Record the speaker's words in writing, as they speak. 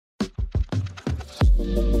All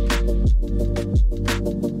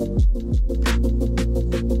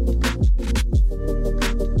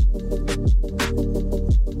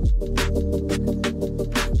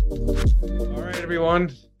right,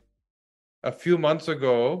 everyone. A few months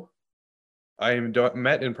ago, I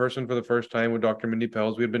met in person for the first time with Dr. Mindy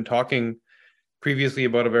Pelz. We had been talking previously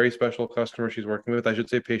about a very special customer she's working with, I should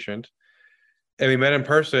say patient. And we met in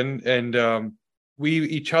person, and we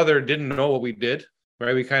each other didn't know what we did,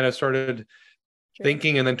 right? We kind of started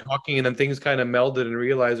thinking and then talking, and then things kind of melded and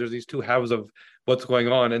realized there's these two halves of what's going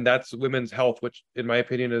on. And that's women's health, which in my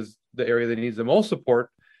opinion is the area that needs the most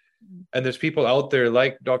support. And there's people out there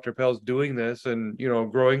like Dr. Pelz doing this, and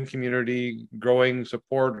growing community, growing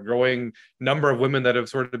support, growing number of women that have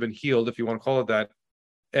sort of been healed, if you want to call it that.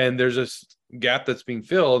 And there's this gap that's being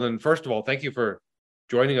filled. And first of all, thank you for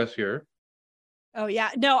joining us here. Oh yeah,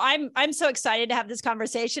 no, I'm so excited to have this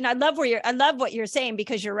conversation. I love what you're saying,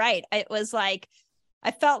 because you're right. It was like, I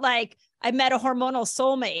felt like I met a hormonal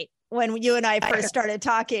soulmate when you and I first started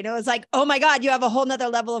talking. It was like, oh my God, you have a whole nother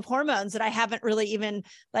level of hormones that I haven't really even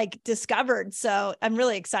discovered. So I'm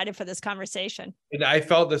really excited for this conversation. And I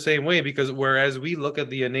felt the same way, because whereas we look at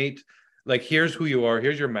the innate, like, here's who you are,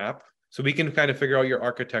 here's your map. So we can kind of figure out your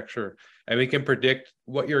architecture, and we can predict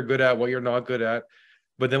what you're good at, what you're not good at.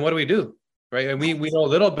 But then what do we do? Right. And we know a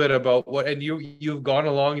little bit about what, and you've gone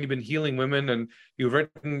along and you've been healing women, and you're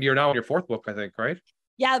now in your fourth book, I think, right?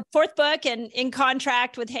 Yeah. Fourth book, and in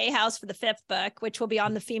contract with Hay House for the fifth book, which will be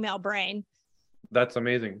on the female brain. That's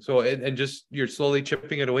amazing. So, and just, you're slowly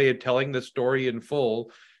chipping it away and telling the story in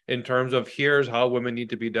full in terms of here's how women need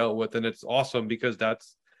to be dealt with. And it's awesome, because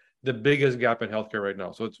that's the biggest gap in healthcare right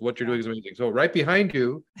now. So it's what you're doing is amazing. So right behind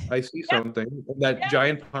you, I see something, that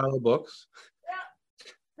giant pile of books.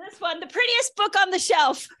 This one, the prettiest book on the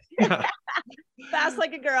shelf. Yeah. Fast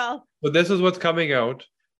Like a Girl. But this is what's coming out.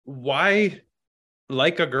 Why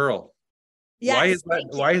Like a Girl? Yes,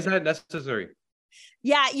 why is that necessary?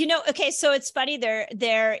 Yeah, okay, so it's funny,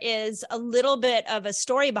 there is a little bit of a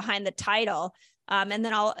story behind the title. And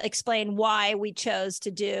then I'll explain why we chose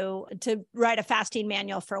to write a fasting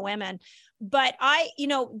manual for women. But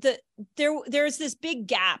there's this big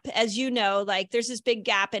gap, as there's this big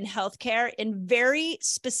gap in healthcare in very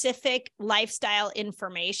specific lifestyle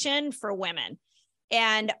information for women.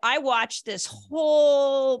 And I watched this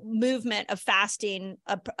whole movement of fasting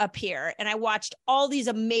appear, and I watched all these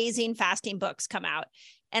amazing fasting books come out.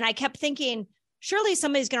 And I kept thinking, surely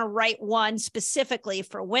somebody's going to write one specifically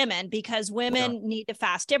for women, because women need to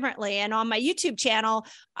fast differently. And on my YouTube channel,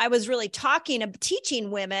 I was really teaching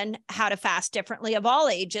women how to fast differently of all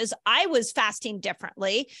ages. I was fasting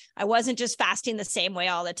differently. I wasn't just fasting the same way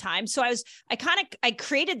all the time. So I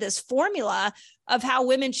created this formula of how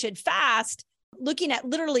women should fast, looking at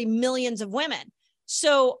literally millions of women.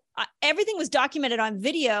 So everything was documented on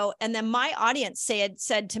video. And then my audience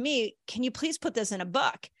said to me, can you please put this in a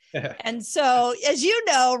book? And so, as you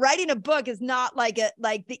know, writing a book is not like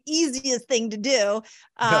the easiest thing to do.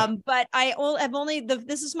 But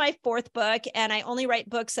this is my fourth book, and I only write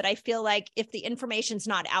books that I feel like if the information's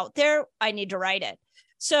not out there, I need to write it.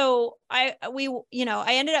 So I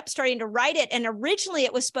ended up starting to write it. And originally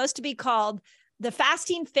it was supposed to be called The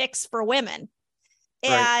Fasting Fix for Women.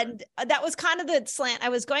 Right. And that was kind of the slant I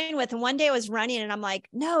was going with. And one day I was running, and I'm like,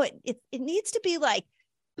 no, it needs to be like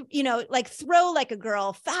throw like a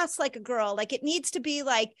girl, fast like a girl. Like, it needs to be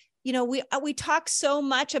like, we talk so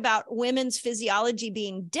much about women's physiology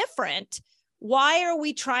being different. Why are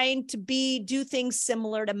we trying to do things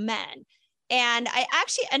similar to men? And I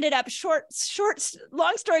actually ended up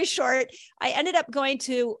long story short, I ended up going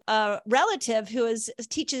to a relative who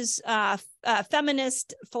teaches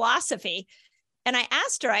feminist philosophy. And I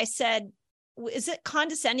asked her, I said, is it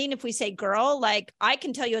condescending if we say girl? Like, I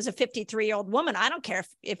can tell you as a 53-year-old woman, I don't care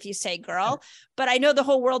if you say girl, but I know the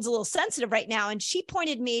whole world's a little sensitive right now. And she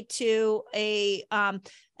pointed me to an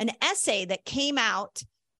essay that came out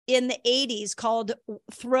in the 80s called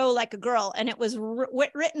Throw Like a Girl. And it was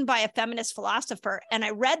written by a feminist philosopher. And I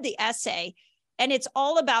read the essay, and it's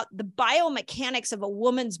all about the biomechanics of a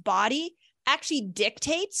woman's body actually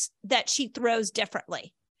dictates that she throws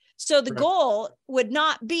differently. So the goal would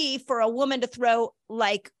not be for a woman to throw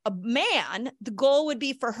like a man. The goal would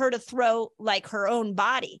be for her to throw like her own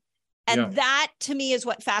body. And that, to me, is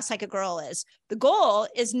what Fast Like a Girl is. The goal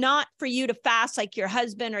is not for you to fast like your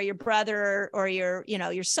husband or your brother or your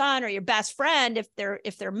son or your best friend if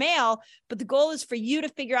they're male, but the goal is for you to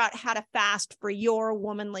figure out how to fast for your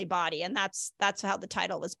womanly body. And that's how the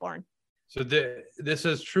title was born. So this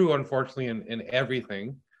is true, unfortunately, in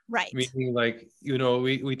everything. Right. Meaning, like,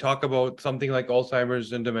 we talk about something like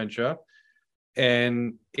Alzheimer's and dementia.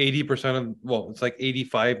 And 80% of, well, it's like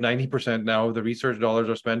 85, 90% now of the research dollars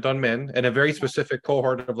are spent on men and a very specific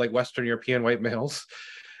cohort of like Western European white males.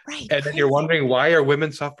 Right. And then you're Crazy. wondering, why are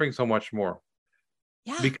women suffering so much more?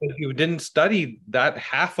 Yeah. Because you didn't study that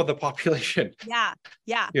half of the population. Yeah.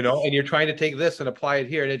 Yeah. And you're trying to take this and apply it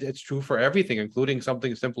here. And it's true for everything, including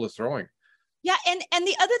something as simple as throwing. Yeah. And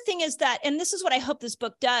the other thing is that, and this is what I hope this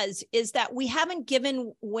book does, is that we haven't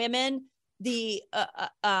given women the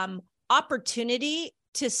opportunity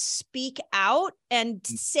to speak out and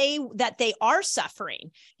say that they are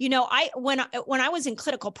suffering. When I was in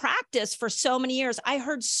clinical practice for so many years, I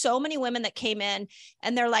heard so many women that came in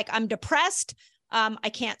and they're like, I'm depressed. I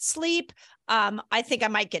can't sleep. I think I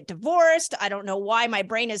might get divorced. I don't know why my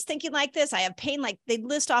brain is thinking like this. I have pain. Like, they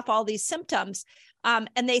list off all these symptoms. And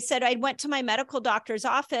they said, I went to my medical doctor's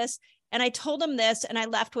office and I told him this, and I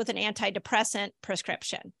left with an antidepressant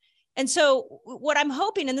prescription. And so what I'm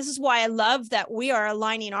hoping, and this is why I love that we are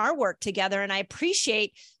aligning our work together, and I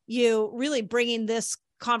appreciate you really bringing this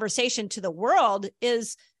conversation to the world,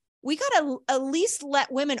 is we got to at least let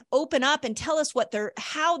women open up and tell us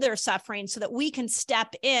how they're suffering so that we can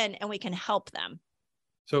step in and we can help them.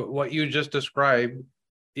 So what you just described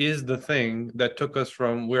is the thing that took us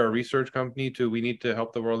from we're a research company to we need to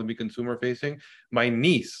help the world and be consumer facing. My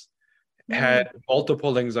niece had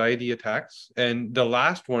multiple anxiety attacks, and the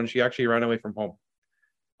last one, she actually ran away from home.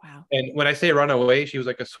 Wow. And when I say run away, she was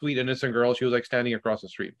like a sweet, innocent girl. She was like standing across the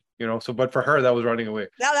street, but for her, that was running away.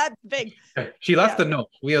 Now that's big. She left the note.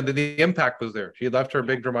 The impact was there. She left her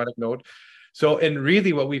big dramatic note. So, and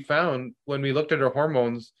really what we found when we looked at her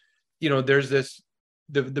hormones, there's this,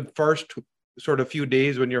 the first sort of few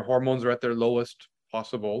days when your hormones are at their lowest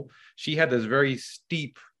possible, she had this very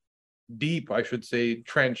deep, I should say,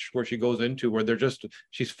 trench where she goes into where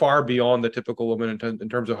she's far beyond the typical woman in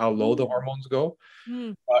terms of how low the hormones go.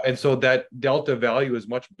 And so that delta value is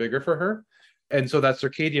much bigger for her. And so that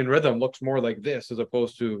circadian rhythm looks more like this as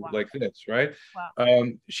opposed to like this, right? Wow.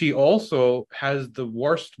 She also has the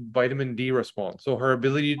worst vitamin D response. So her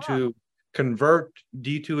ability to convert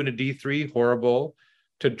D2 into D3, horrible.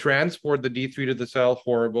 To transport the D3 to the cell,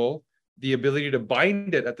 horrible. The ability to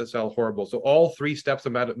bind it at the cell, horrible. So all three steps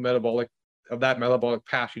of that metabolic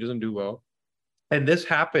path, she doesn't do well. And this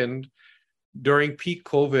happened during peak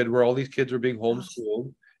COVID, where all these kids were being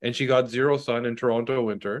homeschooled, and she got zero sun in Toronto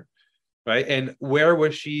winter, right? And where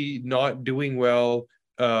was she not doing well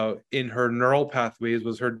in her neural pathways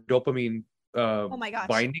was her dopamine oh my gosh.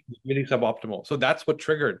 binding was really suboptimal. So that's what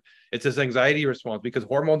triggered. It's this anxiety response because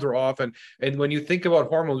hormones are off. And when you think about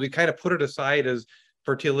hormones, we kind of put it aside as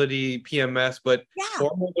fertility, PMS, but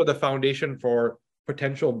hormones are the foundation for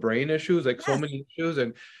potential brain issues, like so many issues.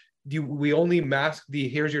 And we only mask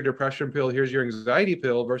here's your depression pill, here's your anxiety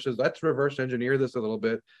pill, versus let's reverse engineer this a little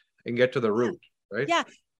bit and get to the root, right? Yeah.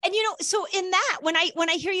 And, so in that, when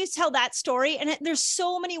I hear you tell that story, and there's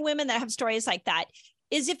so many women that have stories like that,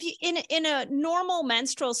 is if you in a normal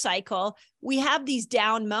menstrual cycle, we have these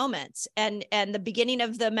down moments, and the beginning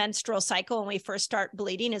of the menstrual cycle when we first start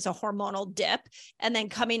bleeding is a hormonal dip, and then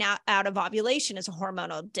coming out of ovulation is a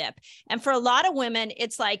hormonal dip. And for a lot of women,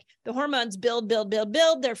 it's like the hormones build,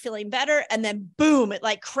 they're feeling better, and then boom, it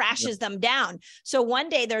like crashes them down. So one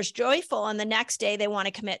day there's joyful, and the next day they want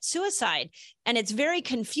to commit suicide. And it's very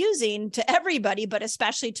confusing to everybody, but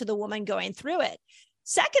especially to the woman going through it.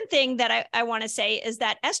 Second thing that I want to say is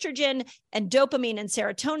that estrogen and dopamine and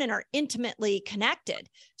serotonin are intimately connected.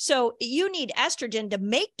 So you need estrogen to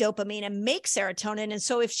make dopamine and make serotonin. And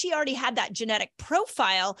so if she already had that genetic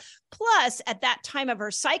profile, plus at that time of her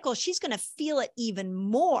cycle, she's going to feel it even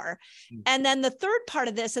more. And then the third part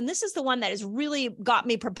of this, and this is the one that has really got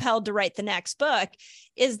me propelled to write the next book,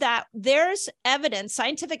 is that there's evidence,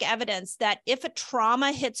 scientific evidence, that if a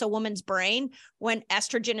trauma hits a woman's brain when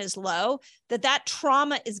estrogen is low, that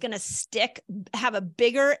trauma is going to have a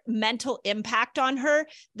bigger mental impact on her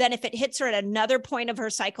than if it hits her at another point of her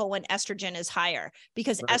cycle when estrogen is higher,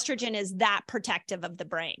 because estrogen is that protective of the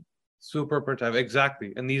brain. Super protective,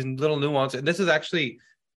 exactly. And these little nuances, and this is actually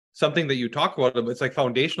something that you talk about, it's like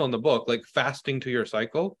foundational in the book, like fasting to your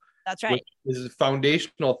cycle. That's right. Which is a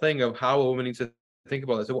foundational thing of how a woman needs to think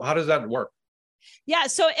about it. So how does that work? Yeah.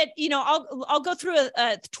 So I'll go through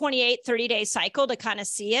a 28, 30-day cycle to kind of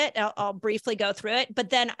see it. I'll briefly go through it. But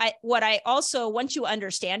then once you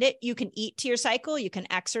understand it, you can eat to your cycle, you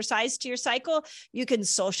can exercise to your cycle, you can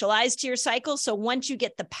socialize to your cycle. So once you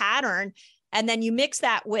get the pattern, and then you mix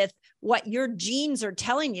that with what your genes are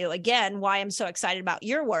telling you, again, why I'm so excited about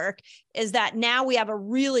your work is that now we have a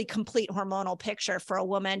really complete hormonal picture for a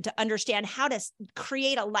woman to understand how to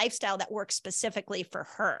create a lifestyle that works specifically for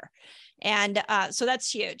her. And so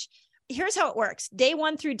that's huge. here's how it works. Day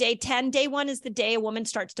 1 through day 10. Day 1 is the day a woman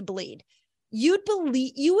starts to bleed. You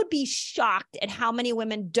would be shocked at how many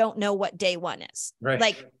women don't know what day 1 is. Right.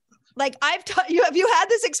 Like I've taught you, have you had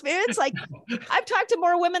this experience? Like I've talked to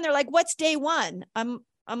more women. They're like, what's day 1? I'm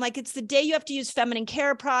like, it's the day you have to use feminine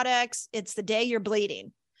care products. It's the day you're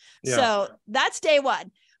bleeding. Yeah. So that's day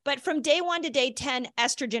 1. But from day 1 to day 10,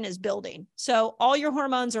 estrogen is building. So all your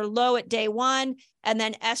hormones are low at day 1, and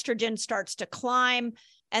then estrogen starts to climb.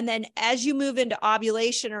 And then as you move into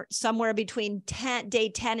ovulation, or somewhere between day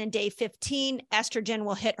 10 and day 15, estrogen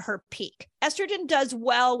will hit her peak. Estrogen does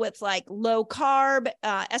well with like low carb.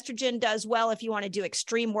 Estrogen does well if you want to do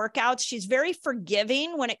extreme workouts. She's very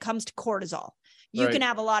forgiving when it comes to cortisol. You can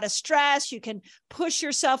have a lot of stress. You can push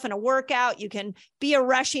yourself in a workout. You can be a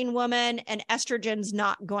rushing woman, and estrogen's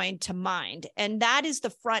not going to mind. And that is the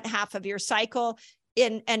front half of your cycle.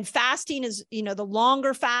 And fasting is, the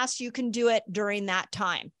longer fast, you can do it during that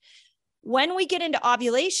time. When we get into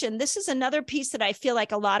ovulation, this is another piece that I feel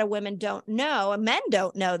like a lot of women don't know, and men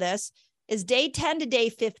don't know this, is day 10 to day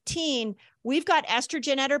 15, we've got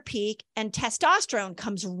estrogen at her peak and testosterone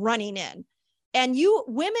comes running in. And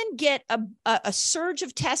women get a surge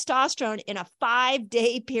of testosterone in a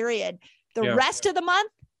 5-day period. The rest of the month,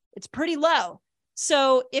 it's pretty low.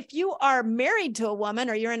 So if you are married to a woman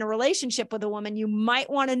or you're in a relationship with a woman, you might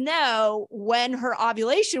want to know when her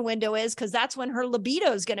ovulation window is, because that's when her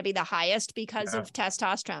libido is going to be the highest because of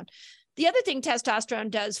testosterone. The other thing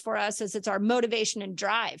testosterone does for us is it's our motivation and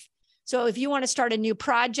drive. So if you want to start a new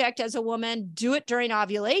project as a woman, do it during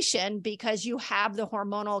ovulation because you have the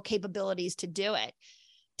hormonal capabilities to do it.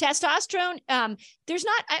 Testosterone, there's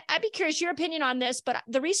not, I'd be curious your opinion on this, but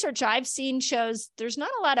the research I've seen shows there's not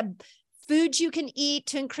a lot of foods you can eat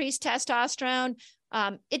to increase testosterone.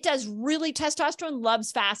 Testosterone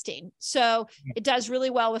loves fasting. So it does really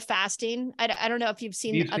well with fasting. I don't know if you've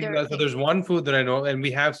seen other. So there's one food that I know, and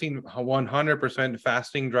we have seen 100%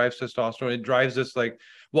 fasting drives testosterone. It drives this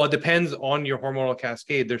it depends on your hormonal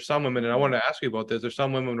cascade. There's some women, and I want to ask you about this. There's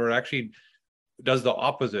some women where it actually does the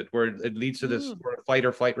opposite, where it leads to this fight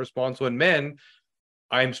or flight response. So in men,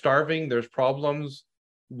 I'm starving, there's problems,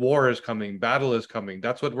 war is coming, battle is coming.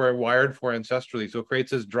 That's what we're wired for ancestrally. So it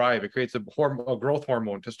creates this drive. It creates a growth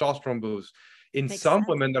hormone, testosterone boost. In some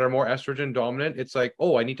women that are more estrogen dominant, it's like,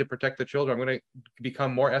 oh, I need to protect the children. I'm going to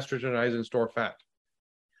become more estrogenized and store fat.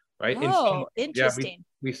 Right? Oh, interesting.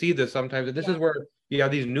 We see this sometimes. And this is where you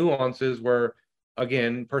have these nuances where,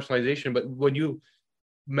 again, personalization. But when you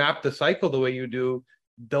map the cycle the way you do,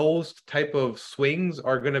 those type of swings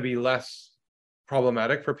are going to be less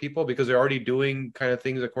problematic for people because they're already doing kind of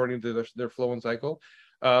things according to their flow and cycle.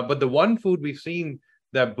 But the one food we've seen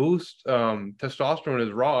that boosts testosterone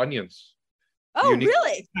is raw onions. Oh,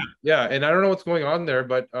 really? Yeah. And I don't know what's going on there,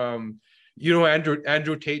 but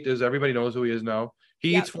Andrew Tate everybody knows who he is now.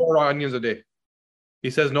 He eats 4 raw onions a day. He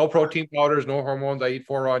says no protein powders, no hormones. I eat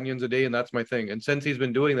 4 raw onions a day, and that's my thing. And since he's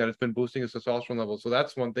been doing that, it's been boosting his testosterone levels. So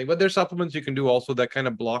that's one thing. But there's supplements you can do also that kind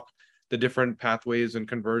of block the different pathways and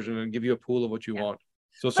conversion and give you a pool of what you want.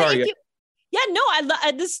 So sorry.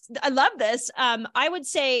 I love this. I would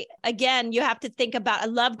say, again, you have to think about, I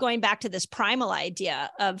love going back to this primal idea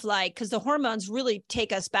of because the hormones really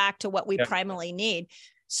take us back to what we primally need.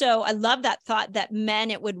 So I love that thought that men,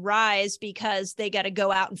 it would rise because they got to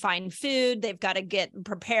go out and find food. They've got to get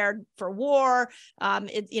prepared for war. And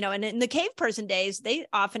in the cave person days, they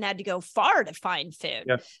often had to go far to find food.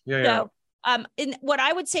 And what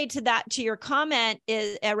I would say to your comment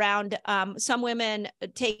is around some women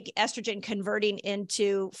take estrogen converting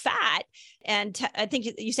into fat. And I think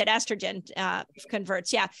you said estrogen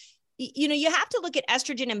converts. Yeah. You have to look at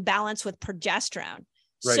estrogen in balance with progesterone.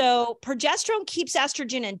 Right. So progesterone keeps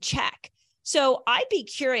estrogen in check. So I'd be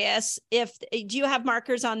curious do you have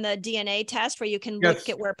markers on the DNA test where you can look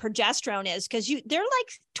at where progesterone is? Because they're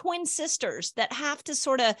like twin sisters that have to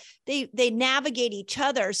sort of, they navigate each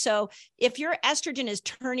other. So if your estrogen is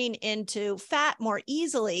turning into fat more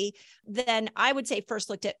easily, then I would say first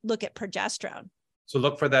look at progesterone. So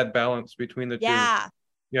look for that balance between the two. Yeah.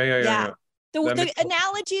 The The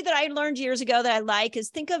analogy that I learned years ago that I like is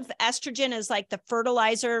think of estrogen as like the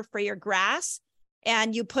fertilizer for your grass,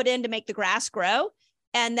 and you put in to make the grass grow.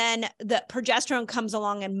 And then the progesterone comes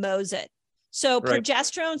along and mows it. So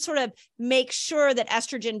progesterone sort of makes sure that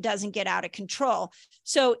estrogen doesn't get out of control.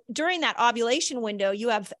 So during that ovulation window, you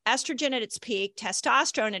have estrogen at its peak,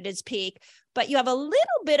 testosterone at its peak, but you have a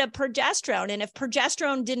little bit of progesterone. And if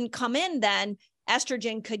progesterone didn't come in, then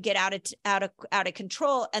estrogen could get out of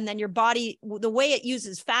control. And then your body, the way it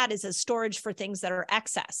uses fat is as storage for things that are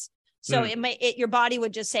excess. So your body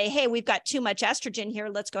would just say, hey, we've got too much estrogen here.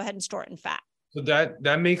 Let's go ahead and store it in fat. So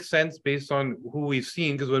that makes sense based on who we've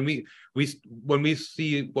seen, because when we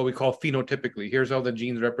see what we call phenotypically, here's how the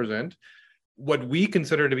genes represent what we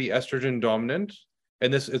consider to be estrogen dominant.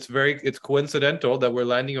 And it's coincidental that we're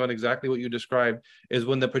landing on exactly what you described, is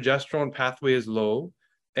when the progesterone pathway is low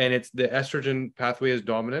and it's the estrogen pathway is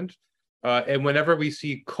dominant. And whenever we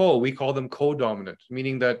see we call them co-dominant,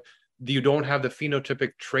 meaning that you don't have the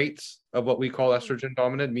phenotypic traits of what we call estrogen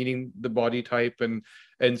dominant, meaning the body type.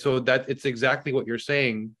 And so that it's exactly what you're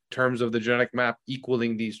saying in terms of the genetic map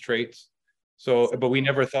equaling these traits. So, but we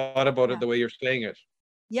never thought about it the way you're saying it.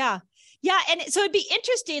 Yeah. Yeah. And so it'd be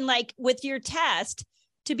interesting, like with your test,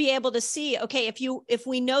 to be able to see, okay, if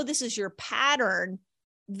we know this is your pattern,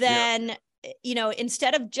 then,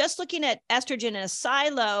 instead of just looking at estrogen in a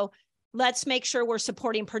silo, let's make sure we're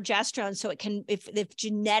supporting progesterone. So it can, if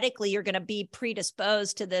genetically you're going to be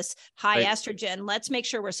predisposed to this high estrogen, let's make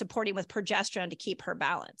sure we're supporting with progesterone to keep her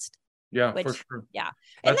balanced. Yeah, for sure. Yeah.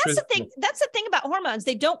 And that's the thing. That's the thing about hormones.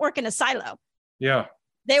 They don't work in a silo. Yeah.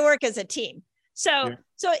 They work as a team. So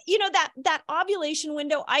that ovulation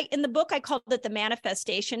window, in the book, I called it the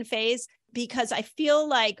manifestation phase, because I feel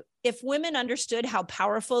like if women understood how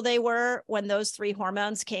powerful they were when those three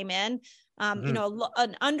hormones came in,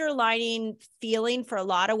 an underlying feeling for a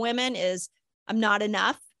lot of women is I'm not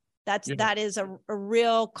enough. That is a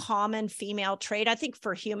real common female trait, I think,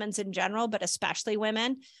 for humans in general, but especially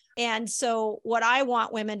women. And so what I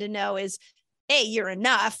want women to know is, A, you're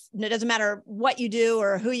enough. And it doesn't matter what you do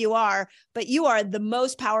or who you are, but you are the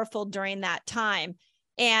most powerful during that time.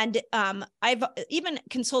 And I've even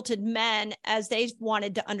consulted men as they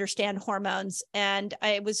wanted to understand hormones. And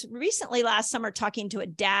I was recently last summer talking to a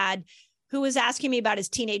dad who was asking me about his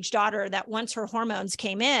teenage daughter that once her hormones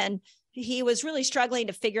came in, he was really struggling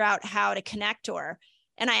to figure out how to connect to her.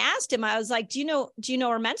 And I asked him, I was like, do you know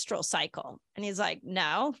her menstrual cycle? And he's like,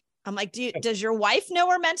 no. I'm like, does your wife know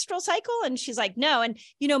her menstrual cycle? And she's like, no. And,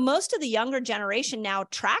 most of the younger generation now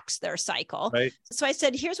tracks their cycle. Right. So I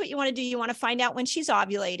said, here's what you want to do. You want to find out when she's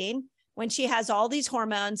ovulating, when she has all these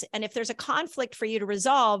hormones. And if there's a conflict for you to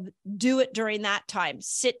resolve, do it during that time.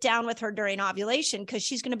 Sit down with her during ovulation, because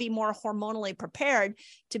she's going to be more hormonally prepared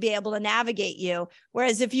to be able to navigate you.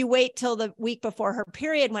 Whereas if you wait till the week before her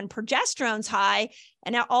period, when progesterone's high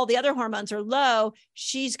and now all the other hormones are low,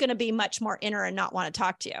 she's going to be much more inner and not want to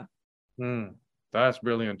talk to you. That's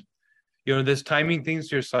brilliant. This timing things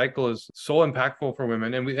to your cycle is so impactful for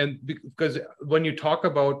women. And because when you talk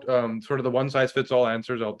about sort of the one size fits all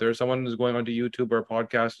answers out there, someone is going onto YouTube or a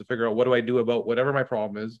podcast to figure out what do I do about whatever my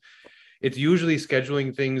problem is. It's usually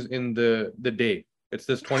scheduling things in the day. It's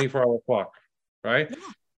this 24-hour clock, right? Yeah.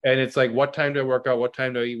 And it's like, what time do I work out? What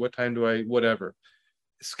time do I eat? What time do I, whatever.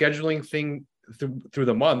 Scheduling thing through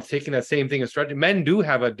the month, taking that same thing and stretching. Men do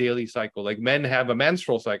have a daily cycle. Like men have a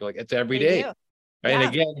menstrual cycle. Like it's every day. Yeah. And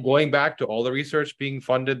again, going back to all the research being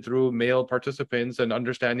funded through male participants and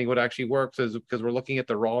understanding what actually works is because we're looking at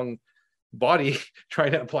the wrong body,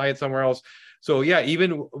 trying to apply it somewhere else. So yeah,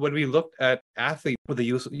 even when we looked at athletes with the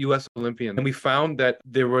US Olympians, and we found that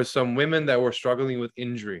there were some women that were struggling with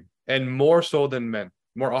injury, and more so than men,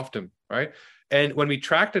 more often, right? And when we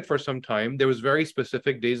tracked it for some time, there was very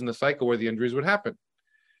specific days in the cycle where the injuries would happen.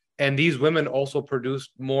 And these women also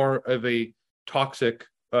produced more of a toxic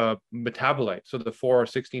metabolite. So the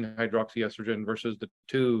 4-16-hydroxyestrogen versus the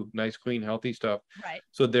 2 nice, clean, healthy stuff. Right.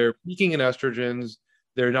 So they're peaking in estrogens.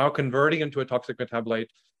 They're now converting into a toxic metabolite,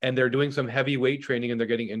 and they're doing some heavy weight training and they're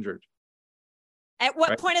getting injured. At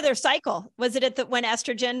what point of their cycle? Was it when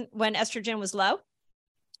estrogen was low?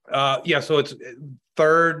 So it's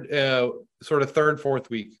third, fourth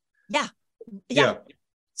week. Yeah.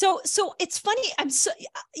 So it's funny.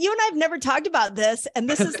 You and I have never talked about this. And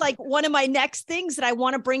this is like one of my next things that I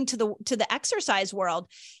want to bring to the exercise world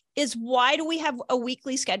is, why do we have a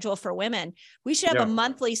weekly schedule for women? We should have a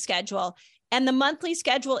monthly schedule. And the monthly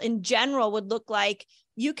schedule in general would look like,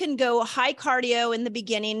 you can go high cardio in the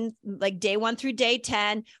beginning, like day 1 through day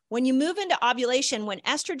 10. When you move into ovulation, when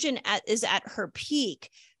estrogen is at her peak,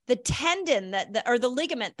 the tendon or the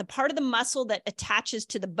ligament, the part of the muscle that attaches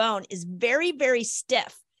to the bone, is very, very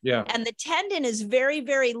stiff. Yeah. And the tendon is very,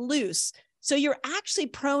 very loose. So you're actually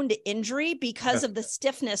prone to injury because of the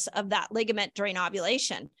stiffness of that ligament during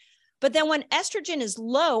ovulation. But then when estrogen is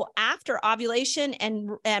low after ovulation and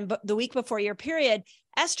the week before your period,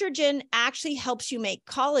 estrogen actually helps you make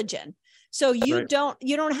collagen. So you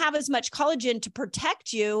don't have as much collagen to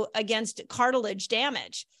protect you against cartilage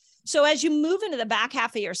damage. So as you move into the back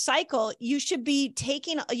half of your cycle, you should be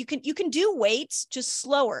taking, you can do weights just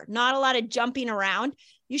slower, not a lot of jumping around.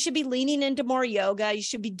 You should be leaning into more yoga. You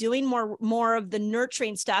should be doing more of the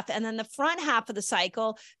nurturing stuff. And then the front half of the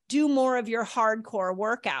cycle, do more of your hardcore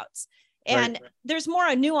workouts. And there's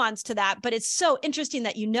more nuance to that, but it's so interesting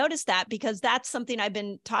that you noticed that, because that's something I've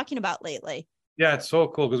been talking about lately. Yeah, it's so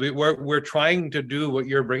cool because we're trying to do what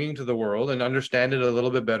you're bringing to the world and understand it a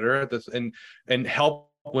little bit better at this, and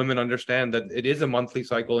help women understand that it is a monthly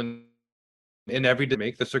cycle, and in every day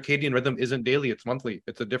make the circadian rhythm isn't daily, it's monthly.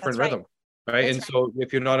 It's a different rhythm. Right. And so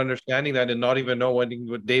if you're not understanding that and not even know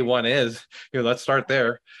what day one is, let's start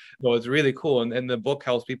there. So it's really cool. And the book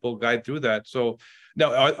helps people guide through that. So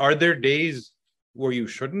now, are there days where you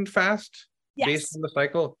shouldn't fast? Yes. Based on the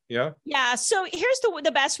cycle? Yeah. Yeah. So here's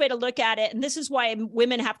the best way to look at it. And this is why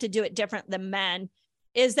women have to do it different than men,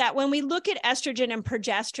 is that when we look at estrogen and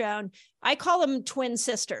progesterone, I call them twin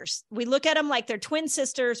sisters. We look at them like they're twin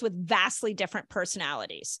sisters with vastly different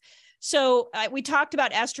personalities. So we talked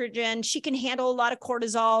about estrogen. She can handle a lot of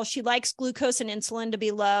cortisol. She likes glucose and insulin to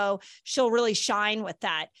be low. She'll really shine with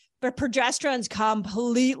that. But progesterone's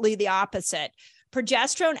completely the opposite.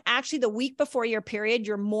 Progesterone, actually, the week before your period,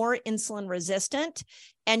 you're more insulin resistant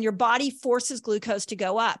and your body forces glucose to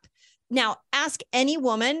go up. Now, ask any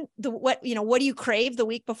woman, what do you crave the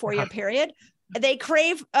week before your period? They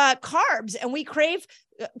crave carbs, and we crave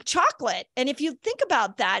chocolate. And if you think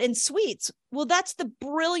about that in sweets, well, that's the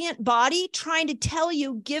brilliant body trying to tell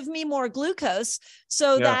you, give me more glucose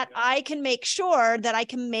so that I can make sure that I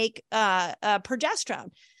can make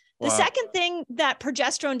progesterone. The second thing that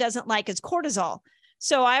progesterone doesn't like is cortisol.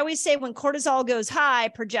 So I always say when cortisol goes high,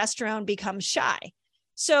 progesterone becomes shy.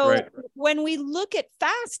 So when we look at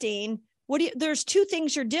fasting, there's two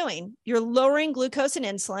things you're doing. You're lowering glucose and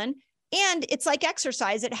insulin, and it's like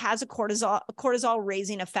exercise. It has a cortisol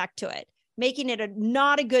raising effect to it, making it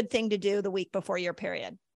not a good thing to do the week before your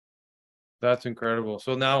period. That's incredible.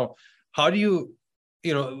 So now, how do you,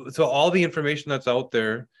 so all the information that's out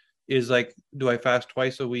there is like, do I fast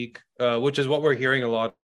twice a week? Which is what we're hearing a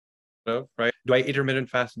lot of, right? Do I intermittent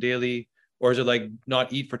fast daily, or is it like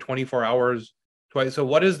not eat for 24 hours twice? So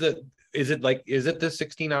what is is it the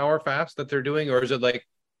 16-hour fast that they're doing, or is it like?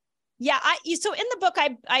 Yeah. So in the book,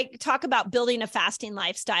 I talk about building a fasting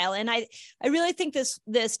lifestyle. And I really think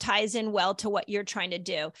this ties in well to what you're trying to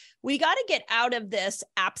do. We got to get out of this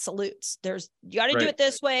absolutes. You got to do it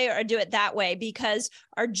this way or do it that way, because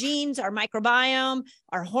our genes, our microbiome,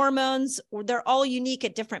 our hormones, they're all unique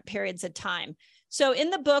at different periods of time. So in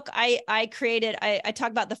the book, I talk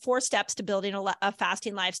about the 4 steps to building a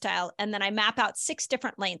fasting lifestyle. And then I map out 6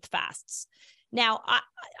 different length fasts. Now,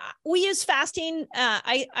 we use fasting.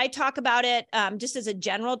 I talk about it just as a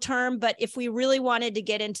general term, but if we really wanted to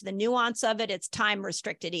get into the nuance of it, it's time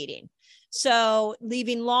restricted eating. So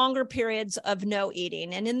leaving longer periods of no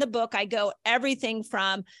eating. And in the book, I go everything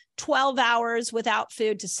from 12 hours without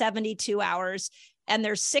food to 72 hours. And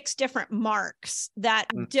there's 6 different marks, that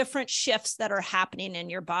different shifts that are happening in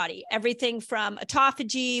your body. Everything from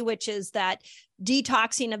autophagy, which is that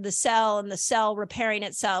detoxing of the cell and the cell repairing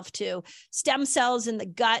itself, to stem cells in the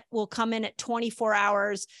gut will come in at 24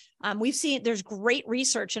 hours. We've seen there's great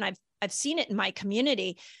research, and I've seen it in my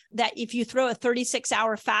community, that if you throw a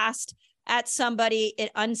 36-hour fast at somebody,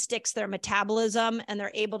 it unsticks their metabolism and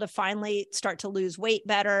they're able to finally start to lose weight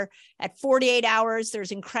better. At 48 hours,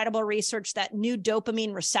 there's incredible research that new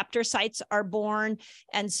dopamine receptor sites are born.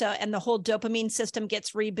 And the whole dopamine system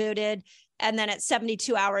gets rebooted. And then at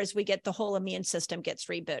 72 hours, we get the whole immune system gets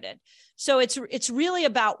rebooted. So it's really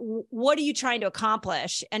about what are you trying to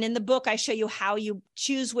accomplish? And in the book, I show you how you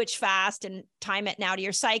choose which fast and time it now to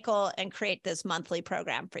your cycle and create this monthly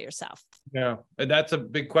program for yourself. Yeah. And that's a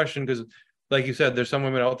big question, because like you said, there's some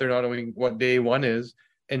women out there not knowing what day one is,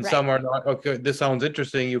 and some are not. Okay, this sounds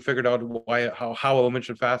interesting. You figured out how a woman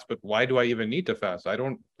should fast, but why do I even need to fast? I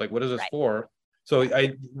don't what is this for? So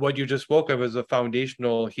what you just spoke of is a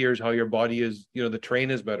foundational, here's how your body is, the terrain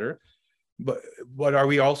is better. But are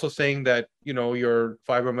we also saying that, your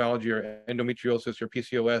fibromyalgia, your endometriosis, your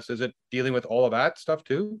PCOS, is it dealing with all of that stuff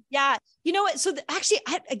too? Yeah. You know what? So actually,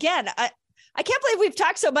 I can't believe we've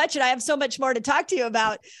talked so much and I have so much more to talk to you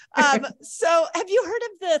about. So have you heard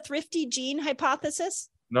of the thrifty gene hypothesis?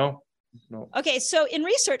 No. Okay. So in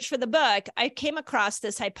research for the book, I came across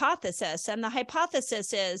this hypothesis, and the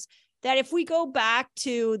hypothesis is that if we go back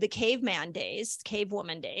to the cavewoman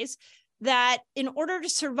days, that in order to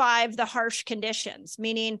survive the harsh conditions,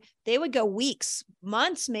 meaning they would go weeks,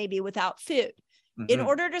 months, maybe without food. In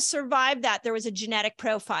order to survive that, there was a genetic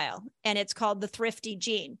profile, and it's called the thrifty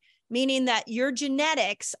gene. meaning that your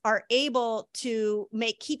genetics are able to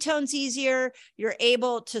make ketones easier. You're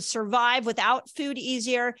able to survive without food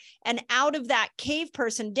easier. And out of that cave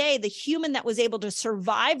person day, the human that was able to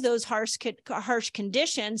survive those harsh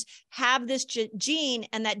conditions have this gene,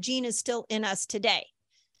 and that gene is still in us today.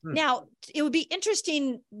 Now, it would be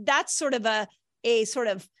interesting. That's sort of a sort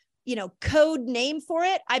of, code name for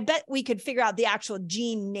it. I bet we could figure out the actual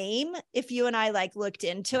gene name if you and I like looked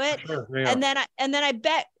into it. Sure, yeah. And then I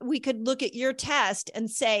bet we could look at your test and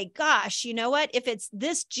say, gosh, you know what? If it's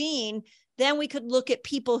this gene, then we could look at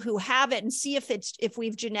people who have it and see if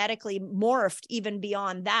we've genetically morphed even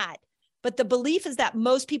beyond that. But the belief is that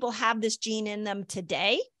most people have this gene in them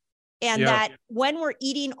today, and that when we're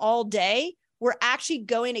eating all day, we're actually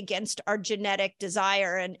going against our genetic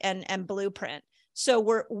desire and blueprint.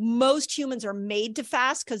 So most humans are made to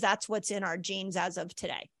fast because that's what's in our genes as of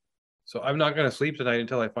today. So I'm not going to sleep tonight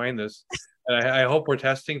until I find this. And I hope we're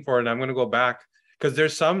testing for it. And I'm going to go back, because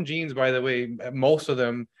there's some genes, by the way, most of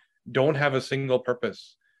them don't have a single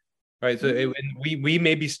purpose, right? So we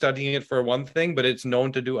may be studying it for one thing, but it's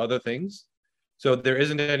known to do other things. So there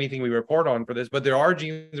isn't anything we report on for this, but there are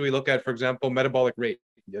genes we look at, for example, metabolic rate,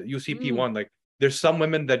 UCP1. Like there's some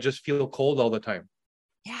women that just feel cold all the time.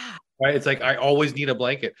 Yeah. Right. It's like, I always need a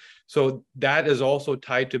blanket. So that is also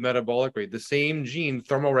tied to metabolic rate. The same gene,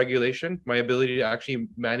 thermoregulation, my ability to actually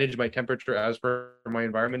manage my temperature as per my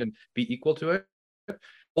environment and be equal to it,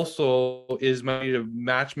 also is my to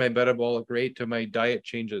match my metabolic rate to my diet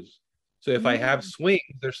changes. So if I have swings,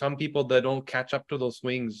 there's some people that don't catch up to those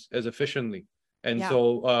swings as efficiently. And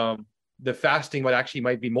so the fasting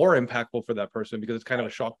might be more impactful for that person, because it's kind of a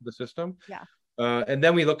shock to the system. Yeah. And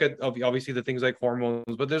then we look at obviously the things like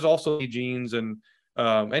hormones, but there's also genes. And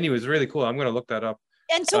anyways, really cool. I'm going to look that up.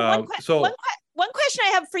 And so one question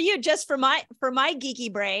I have for you, just for my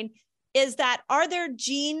geeky brain, is that are there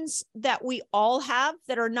genes that we all have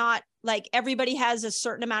that are not, like, everybody has a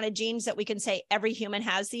certain amount of genes that we can say every human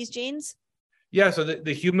has these genes? Yeah. So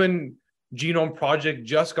the Human Genome Project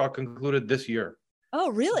just got concluded this year. Oh,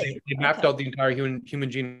 really? They mapped out the entire human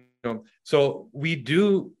genome. So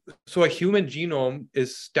a human genome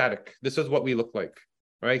is static. This is what we look like,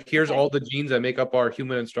 right? Here's all the genes that make up our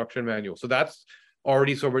human instruction manual. So that's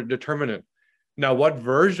already sort of determinate. Now, what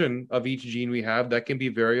version of each gene we have, that can be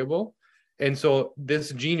variable. And so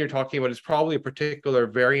this gene you're talking about is probably a particular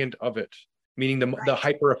variant of it, meaning the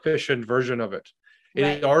hyper efficient version of it.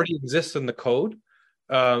 It already exists in the code.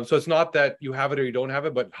 So it's not that you have it or you don't have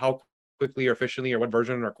it, but how quickly or efficiently or what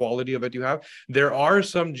version or quality of it you have. There are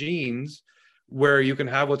some genes where you can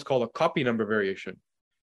have what's called a copy number variation,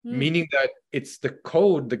 meaning that it's the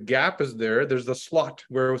code, the gap is there. There's the slot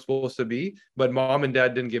where it was supposed to be, but mom and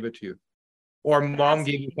dad didn't give it to you. Or mom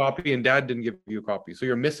gave you a copy and dad didn't give you a copy. So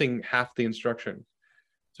you're missing half the instruction.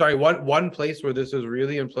 Sorry, one place where this is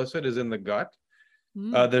really implicit is in the gut.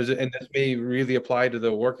 And this may really apply to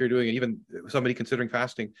the work you're doing, and even somebody considering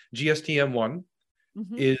fasting. GSTM1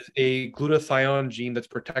 is a glutathione gene that's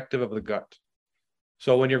protective of the gut.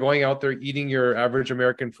 So when you're going out there eating your average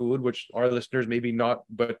American food, which our listeners maybe not,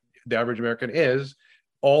 but the average American is,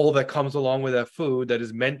 all that comes along with that food that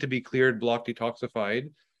is meant to be cleared, blocked, detoxified,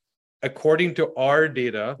 according to our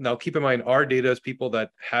data. Now, keep in mind, our data is people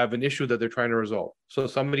that have an issue that they're trying to resolve. So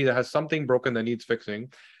somebody that has something broken that needs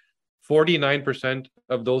fixing, 49%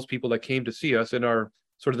 of those people that came to see us in our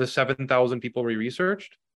sort of the 7,000 people we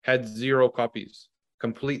researched had 0 copies,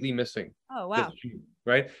 completely missing. Oh, wow.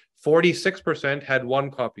 Right? 46% had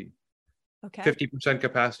 1 copy. Okay. 50%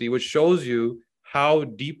 capacity, which shows you how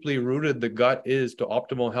deeply rooted the gut is to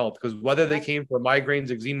optimal health. Because whether they came from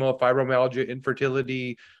migraines, eczema, fibromyalgia,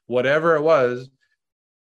 infertility, whatever it was,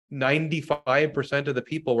 95% of the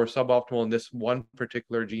people were suboptimal in this one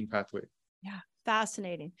particular gene pathway. Yeah.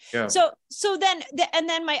 Fascinating. Yeah. So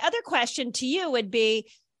then my other question to you would be,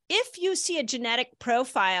 if you see a genetic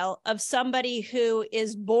profile of somebody who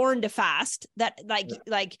is born to fast, that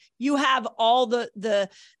like you have all the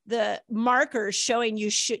markers showing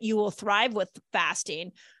you will thrive with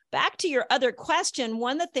fasting. Back to your other question,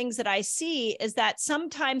 one of the things that I see is that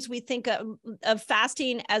sometimes we think of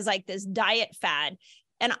fasting as like this diet fad.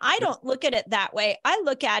 And I don't look at it that way. I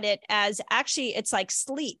look at it as actually it's like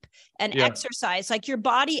sleep and exercise. Like your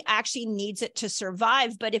body actually needs it to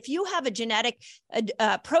survive. But if you have a genetic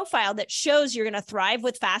profile that shows you're going to thrive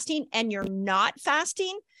with fasting and you're not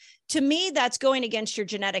fasting, to me, that's going against your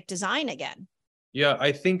genetic design again. Yeah,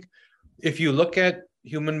 I think if you look at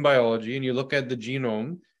human biology and you look at the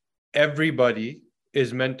genome, everybody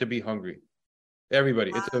is meant to be hungry.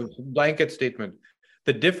 Everybody. Wow. It's a blanket statement.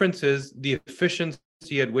 The difference is the efficiency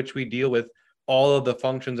at which we deal with all of the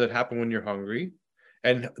functions that happen when you're hungry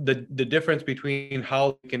and the difference between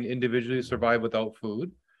how they can individually survive without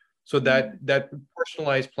food. So that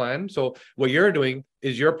personalized plan. So what you're doing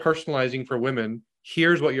is you're personalizing for women.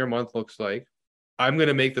 Here's what your month looks like. I'm going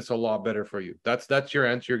to make this a lot better for you. That's your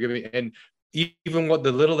answer you're giving. And even what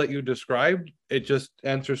the little that you described, it just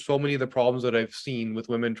answers so many of the problems that I've seen with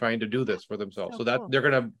women trying to do this for themselves. So that cool. they're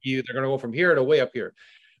going to go from here to way up here.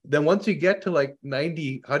 Then once you get to like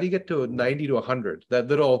 90, how do you get to 90 to 100? That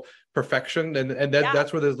little perfection, and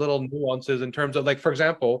that's where there's little nuances in terms of, like, for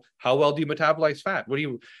example, how well do you metabolize fat?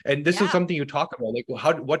 And this is something you talk about, like,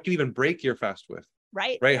 what do you even break your fast with?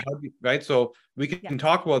 Right. Right. So we can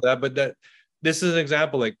talk about that, but this is an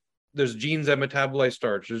example. Like, there's genes that metabolize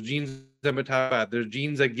starch, there's genes that metabolize fat, there's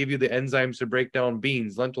genes that give you the enzymes to break down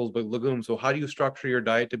beans, lentils, but legumes. So how do you structure your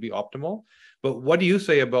diet to be optimal? But what do you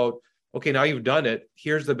say about, okay, now you've done it,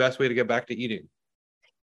 here's the best way to get back to eating?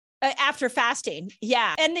 After fasting.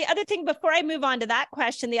 Yeah. And the other thing, before I move on to that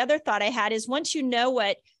question, the other thought I had is, once you know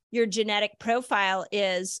what your genetic profile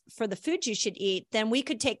is for the foods you should eat, then we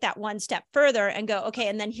could take that one step further and go, okay,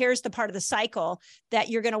 and then here's the part of the cycle that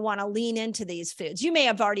you're going to want to lean into these foods. You may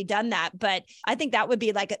have already done that, but I think that would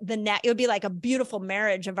be like it would be like a beautiful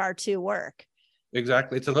marriage of our two work.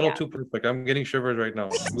 Exactly. It's a little too perfect. I'm getting shivers right now.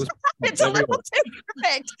 It's a little too perfect.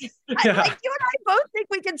 Like, you and I both think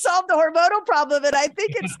we can solve the hormonal problem, and I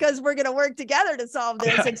think it's because we're going to work together to solve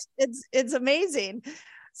this. It's amazing.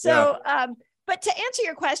 So, but to answer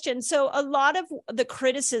your question, so a lot of the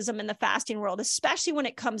criticism in the fasting world, especially when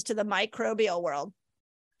it comes to the microbial world,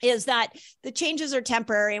 is that the changes are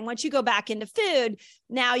temporary. And once you go back into food,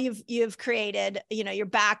 now you've created, you're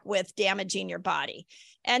back with damaging your body.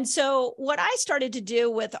 And so what I started to do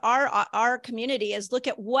with our community is look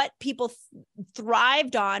at what people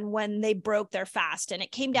thrived on when they broke their fast. And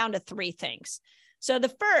it came down to three things. So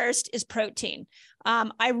the first is protein.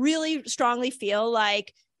 I really strongly feel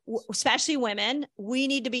like, especially women, we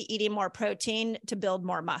need to be eating more protein to build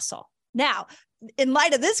more muscle. Now, in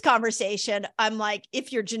light of this conversation, I'm like,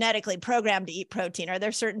 if you're genetically programmed to eat protein, are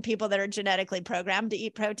there certain people that are genetically programmed to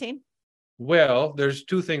eat protein? Well, there's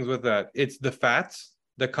two things with that. It's the fats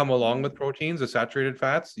that come along with proteins, the saturated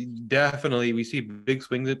fats. Definitely, we see big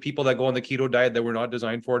swings at people that go on the keto diet that were not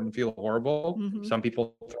designed for it and feel horrible. Mm-hmm. Some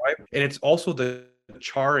people thrive. And it's also the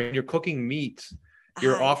charring. You're cooking meat.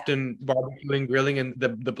 You're often barbecuing, grilling, and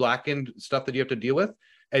the blackened stuff that you have to deal with,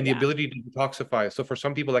 and the ability to detoxify. So for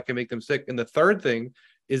some people, that can make them sick. And the third thing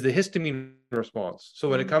is the histamine response. So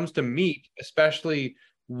when it comes to meat, especially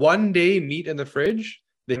one day meat in the fridge,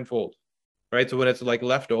 they unfold, right? So when it's like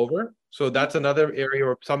left over, so that's another area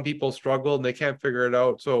where some people struggle and they can't figure it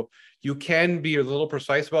out. So you can be a little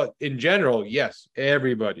precise about, in general, yes,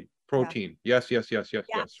 everybody, protein. Yes,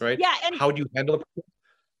 right? Yeah. And how do you handle it?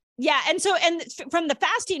 Yeah. And from the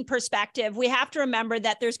fasting perspective, we have to remember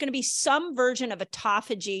that there's going to be some version of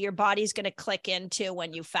autophagy your body's going to click into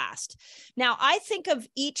when you fast. Now, I think of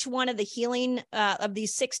each one of the healing of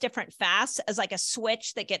these 6 different fasts as like a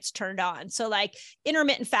switch that gets turned on. So like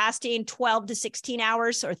intermittent fasting, 12 to 16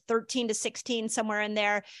 hours or 13 to 16, somewhere in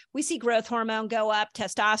there, we see growth hormone go up,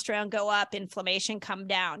 testosterone go up, inflammation come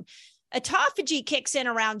down. Autophagy kicks in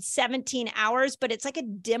around 17 hours, but it's like a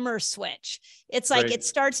dimmer switch. It's like it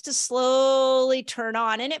starts to slowly turn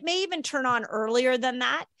on, and it may even turn on earlier than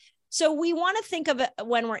that. So we want to think of it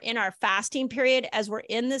when we're in our fasting period as we're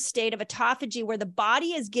in this state of autophagy where the body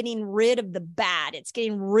is getting rid of the bad. It's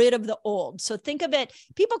getting rid of the old. So think of it,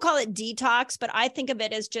 people call it detox, but I think of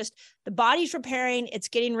it as just the body's repairing. It's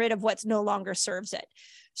getting rid of what's no longer serves it.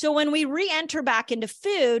 So when we re-enter back into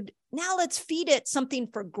food, now let's feed it something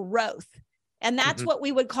for growth. And that's what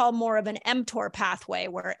we would call more of an mTOR pathway,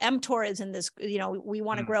 where mTOR is in this, we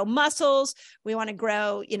want to grow muscles, we want to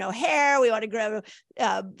grow, hair, we want to grow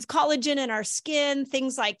collagen in our skin,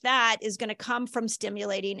 things like that is going to come from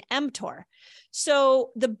stimulating mTOR.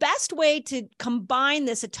 So the best way to combine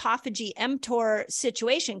this autophagy mTOR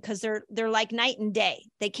situation, because they're like night and day,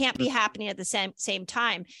 they can't be happening at the same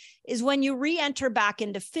time, is when you re-enter back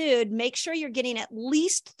into food, make sure you're getting at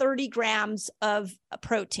least 30 grams of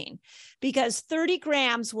protein, because 30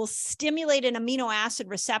 grams will stimulate an amino acid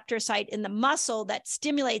receptor site in the muscle that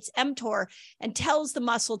stimulates mTOR and tells the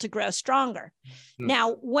muscle to grow stronger.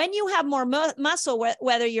 Now, when you have more muscle,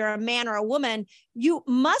 whether you're a man or a woman,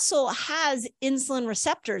 muscle has insulin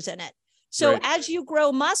receptors in it. So as you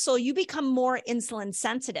grow muscle, you become more insulin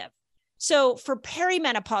sensitive. So for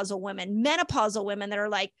perimenopausal women, menopausal women that are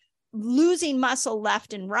like losing muscle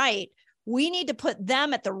left and right, we need to put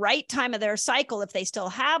them at the right time of their cycle, if they still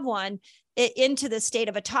have one, into the state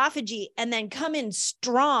of autophagy and then come in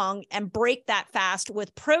strong and break that fast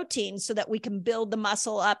with protein so that we can build the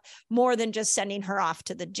muscle up more than just sending her off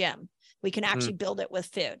to the gym. We can actually build it with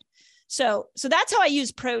food. So that's how I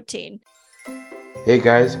use protein. Hey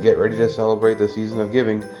guys, get ready to celebrate the season of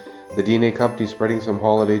giving. The DNA Company is spreading some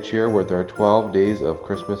holiday cheer with their 12 Days of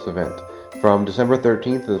Christmas event. From December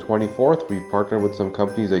 13th to the 24th, we partner with some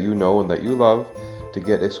companies that you know and that you love to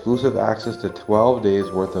get exclusive access to 12 days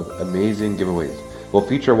worth of amazing giveaways. We'll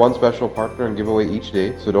feature one special partner and giveaway each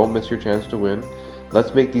day, so don't miss your chance to win.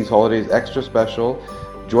 Let's make these holidays extra special.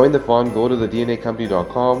 Join the fun, go to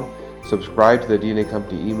thednacompany.com, subscribe to the DNA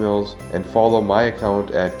Company emails, and follow my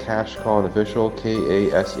account at KashKhan Official,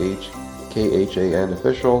 KashKhan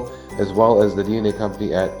Official, as well as the DNA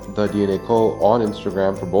Company at The DNA Co. on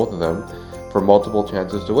Instagram for both of them for multiple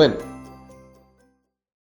chances to win.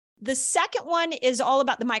 The second one is all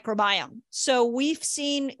about the microbiome. So we've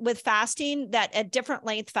seen with fasting that at different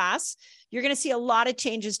length fasts, you're going to see a lot of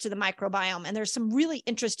changes to the microbiome. And there's some really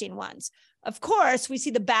interesting ones. Of course, we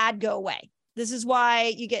see the bad go away. This is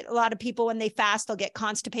why you get a lot of people when they fast, they'll get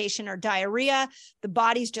constipation or diarrhea. The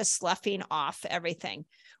body's just sloughing off everything.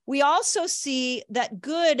 We also see that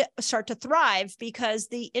good start to thrive because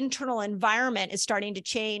the internal environment is starting to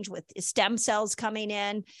change with stem cells coming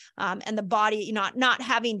in, and the body not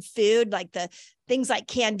having food, like the things like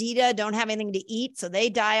candida don't have anything to eat, so they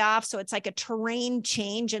die off. So it's like a terrain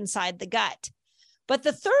change inside the gut. But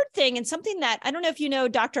the third thing, and something that I don't know if you know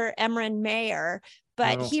Dr. Emran Mayer,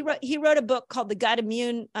 but no. he wrote a book called The Gut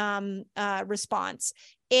Immune Response.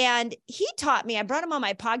 And he taught me, I brought him on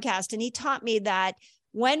my podcast, and he taught me that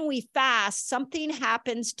when we fast, something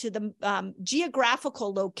happens to the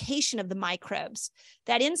geographical location of the microbes,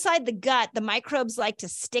 that inside the gut, the microbes like to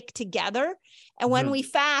stick together. And when we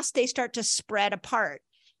fast, they start to spread apart.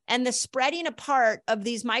 And the spreading apart of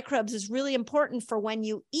these microbes is really important for when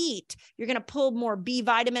you eat. You're going to pull more B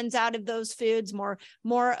vitamins out of those foods,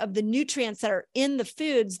 more of the nutrients that are in the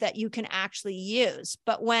foods that you can actually use.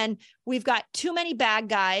 But when we've got too many bad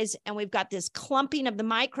guys and we've got this clumping of the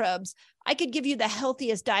microbes, I could give you the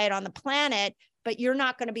healthiest diet on the planet, but you're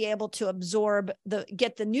not going to be able to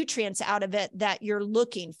get the nutrients out of it that you're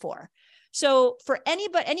looking for. So for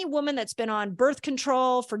any woman that's been on birth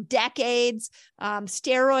control for decades,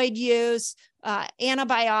 steroid use,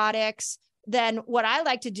 antibiotics, then what I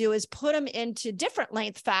like to do is put them into different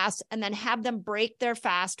length fasts and then have them break their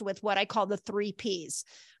fast with what I call the 3 Ps: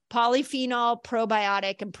 polyphenol,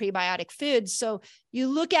 probiotic, and prebiotic foods. So you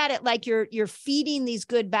look at it like you're feeding these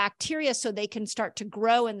good bacteria so they can start to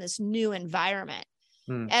grow in this new environment.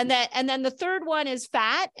 And then the third one is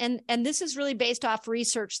fat. And this is really based off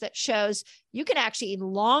research that shows you can actually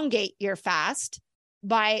elongate your fast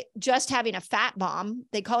by just having a fat bomb.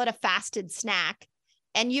 They call it a fasted snack.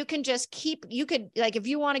 And you can just like, if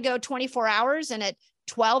you want to go 24 hours and at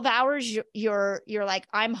 12 hours, you're like,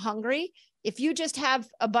 I'm hungry. If you just have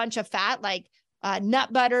a bunch of fat, like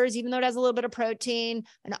nut butters, even though it has a little bit of protein,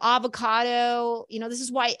 an avocado, this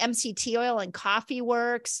is why MCT oil and coffee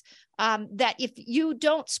works. That if you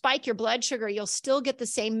don't spike your blood sugar, you'll still get the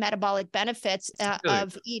same metabolic benefits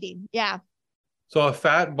of eating. Yeah. So a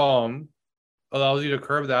fat bomb allows you to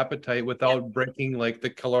curb the appetite without breaking like the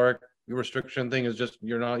caloric restriction thing. Is just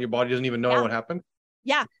your body doesn't even know what happened.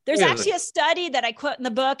 Yeah. There's actually a study that I quote in the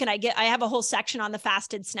book, and I have a whole section on the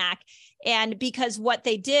fasted snack. And because what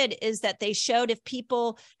they did is that they showed if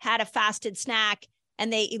people had a fasted snack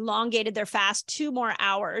and they elongated their fast 2 more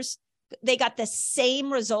hours, they got the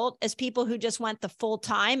same result as people who just went the full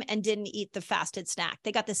time and didn't eat the fasted snack.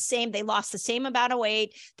 They lost the same amount of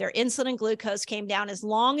weight. Their insulin and glucose came down as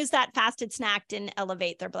long as that fasted snack didn't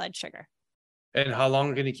elevate their blood sugar. And how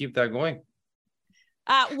long can you keep that going?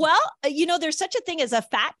 There's such a thing as a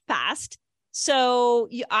fat fast. So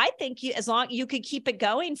I think as long you could keep it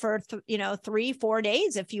going for 3-4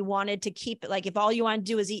 days if you wanted to keep it. Like if all you want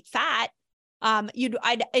to do is eat fat,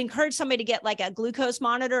 I'd encourage somebody to get like a glucose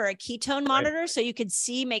monitor or a ketone monitor, so you could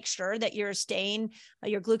make sure that your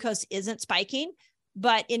glucose isn't spiking.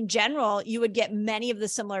 But in general, you would get many of the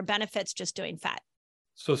similar benefits just doing fat.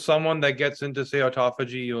 So someone that gets into, say,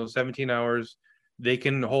 autophagy, 17 hours, they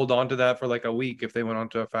can hold on to that for like a week if they went on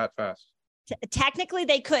to a fat fast. Technically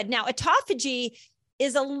they could. Now, autophagy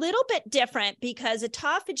is a little bit different because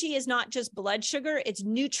autophagy is not just blood sugar, it's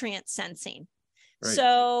nutrient sensing. Right.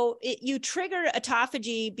 So you trigger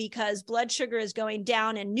autophagy because blood sugar is going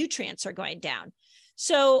down and nutrients are going down.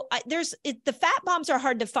 So the fat bombs are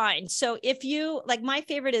hard to find. So if you, like, my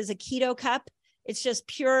favorite is a keto cup. It's just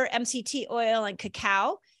pure MCT oil and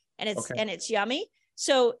cacao, and it's yummy.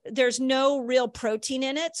 So there's no real protein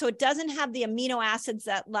in it. So it doesn't have the amino acids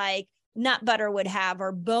that like nut butter would have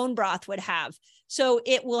or bone broth would have. So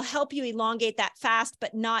it will help you elongate that fast,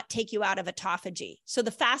 but not take you out of autophagy. So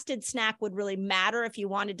the fasted snack would really matter if you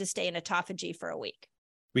wanted to stay in autophagy for a week.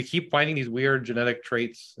 We keep finding these weird genetic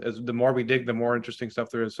traits. As the more we dig, the more interesting stuff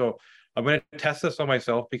there is. So I'm going to test this on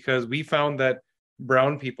myself, because we found that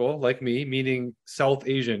brown people like me, meaning South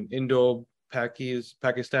Asian, Indo,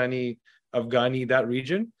 Pakistani, Afghani, that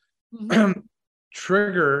region,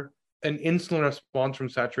 trigger an insulin response from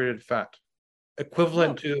saturated fat,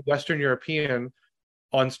 equivalent to Western European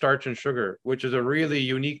on starch and sugar, which is a really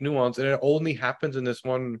unique nuance. And it only happens in this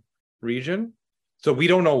one region. So we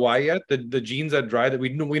don't know why yet. The genes that drive that, we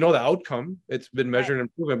know the outcome. It's been measured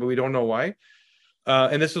and proven, but we don't know why.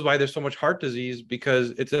 And this is why there's so much heart disease,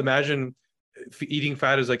 because imagine eating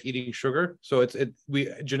fat is like eating sugar. So we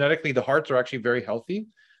genetically, the hearts are actually very healthy.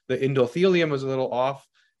 The endothelium is a little off,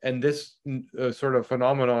 and this sort of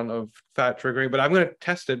phenomenon of fat triggering. But I'm going to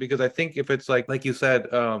test it, because I think if it's like you said,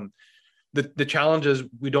 the challenge is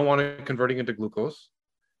we don't want it converting into glucose,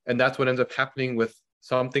 and that's what ends up happening with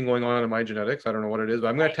something going on in my genetics. I don't know what it is, but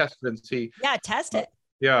I'm going to test it and see. Yeah, test it.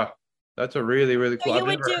 Yeah, that's a really, really cool.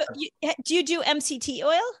 So do you do MCT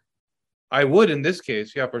oil? I would in this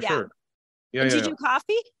case, yeah, for sure. Yeah, do you do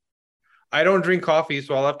coffee? I don't drink coffee,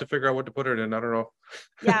 so I'll have to figure out what to put it in. I don't know.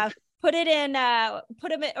 Yeah, put them in,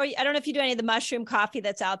 or I don't know if you do any of the mushroom coffee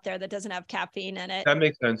that's out there that doesn't have caffeine in it. That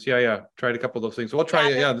makes sense. Yeah. Tried a couple of those things. So we'll try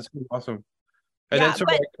it. Yeah, this is awesome. And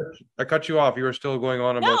then I cut you off. You were still going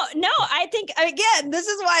on about. No, I think, again, this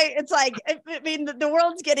is why it's like, I mean, the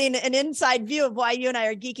world's getting an inside view of why you and I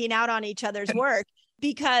are geeking out on each other's work,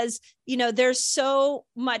 because, there's so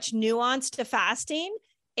much nuance to fasting.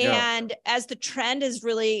 And as the trend has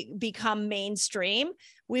really become mainstream,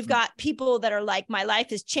 we've got people that are like, my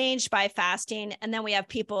life is changed by fasting. And then we have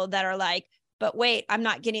people that are like, but wait, I'm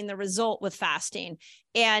not getting the result with fasting.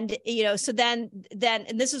 And, so then,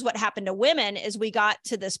 and this is what happened to women, is we got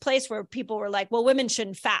to this place where people were like, well, women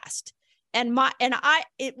shouldn't fast. As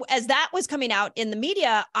that was coming out in the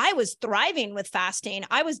media, I was thriving with fasting.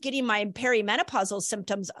 I was getting my perimenopausal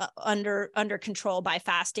symptoms under control by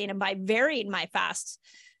fasting and by varying my fasts.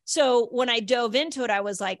 So when I dove into it, I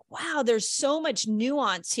was like, wow, there's so much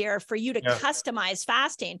nuance here for you to customize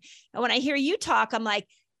fasting. And when I hear you talk, I'm like,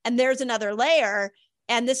 and there's another layer.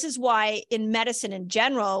 And this is why in medicine in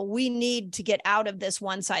general, we need to get out of this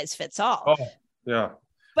one size fits all. Oh, yeah.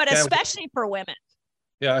 But especially for women.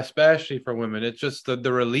 Yeah, especially for women. It's just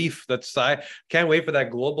the relief, that sigh. Can't wait for that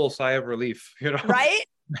global sigh of relief, Right?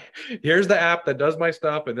 Here's the app that does my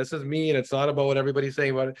stuff, and this is me, and it's not about what everybody's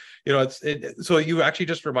saying about it. So you actually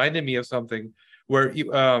just reminded me of something where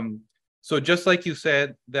so just like you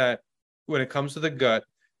said, that when it comes to the gut,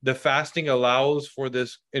 the fasting allows for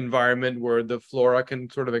this environment where the flora can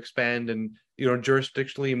sort of expand and,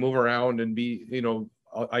 jurisdictionally move around and be,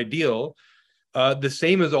 ideal. The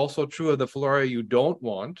same is also true of the flora you don't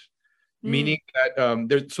want, meaning that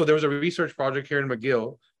there was a research project here in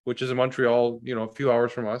McGill, which is in Montreal, a few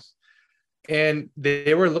hours from us. And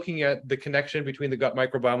they were looking at the connection between the gut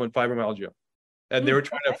microbiome and fibromyalgia. And they were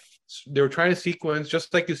trying to sequence,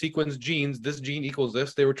 just like you sequence genes, this gene equals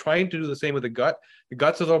this. They were trying to do the same with the gut. The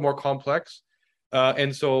gut's a little more complex.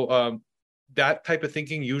 And so that type of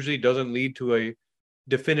thinking usually doesn't lead to a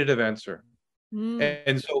definitive answer.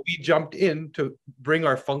 And so we jumped in to bring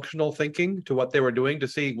our functional thinking to what they were doing, to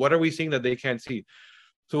see what are we seeing that they can't see.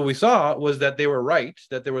 So what we saw was that they were right,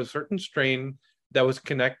 that there was a certain strain that was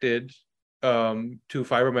connected to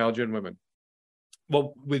fibromyalgia in women.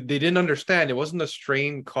 Well, they didn't understand it wasn't a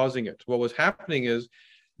strain causing it. What was happening is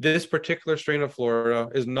this particular strain of flora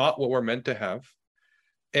is not what we're meant to have.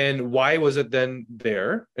 And why was it then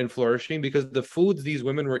there and flourishing? Because the foods these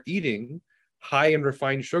women were eating, high in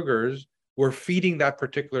refined sugars, were feeding that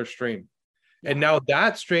particular strain. And now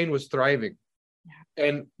that strain was thriving.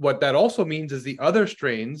 And what that also means is the other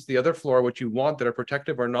strains, the other flora, which you want that are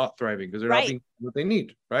protective, are not thriving because they're not being what they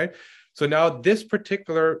need, right? So now this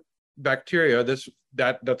particular bacteria,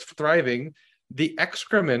 that's thriving, the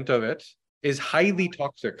excrement of it is highly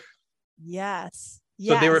toxic. Yes.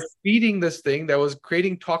 So they were feeding this thing that was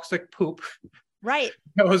creating toxic poop. Right.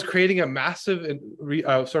 That was creating a massive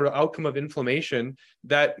sort of outcome of inflammation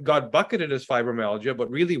that got bucketed as fibromyalgia, but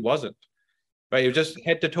really wasn't. Right. It was just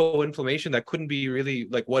head to toe inflammation that couldn't be really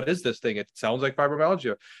like, what is this thing? It sounds like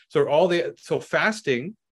fibromyalgia. So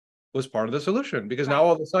fasting was part of the solution, because now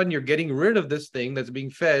all of a sudden you're getting rid of this thing that's being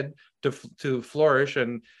fed to flourish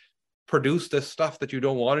and produce this stuff that you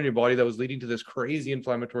don't want in your body that was leading to this crazy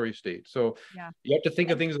inflammatory state. So you have to think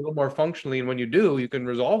of things a little more functionally. And when you do, you can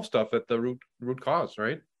resolve stuff at the root cause,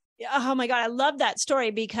 right? Oh my God, I love that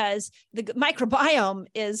story because the microbiome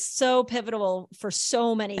is so pivotal for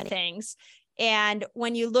so many things. And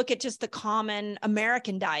when you look at just the common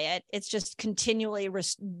American diet, it's just continually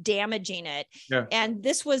damaging it. Yeah. And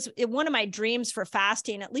this was one of my dreams for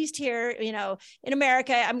fasting, at least here, you know, in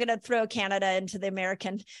America. I'm going to throw Canada into the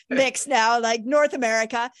American mix now, like North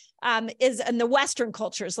America is, and the Western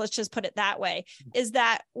cultures, let's just put it that way, is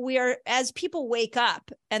that we are, as people wake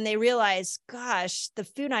up and they realize, gosh, the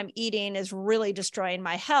food I'm eating is really destroying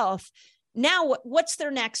my health. Now, what's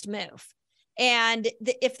their next move? And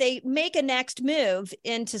if they make a next move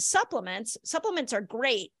into supplements are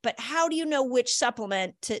great, but how do you know which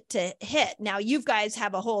supplement to hit? Now, you guys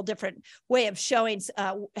have a whole different way of showing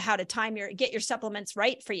how to get your supplements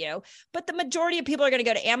right for you. But the majority of people are going to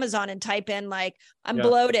go to Amazon and type in like, I'm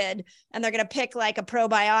bloated, and they're going to pick like a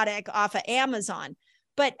probiotic off of Amazon.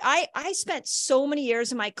 But I spent so many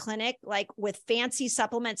years in my clinic, like with fancy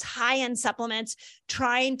supplements, high-end supplements,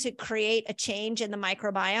 trying to create a change in the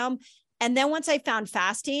microbiome. And then once I found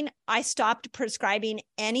fasting, I stopped prescribing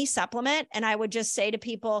any supplement. And I would just say to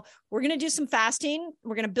people, we're going to do some fasting.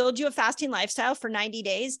 We're going to build you a fasting lifestyle for 90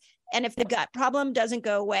 days. And if the gut problem doesn't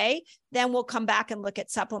go away, then we'll come back and look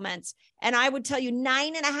at supplements. And I would tell you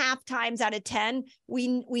 9.5 times out of 10,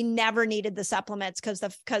 we never needed the supplements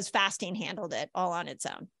because fasting handled it all on its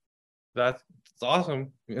own. That's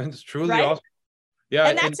awesome. It's truly right? awesome. Yeah.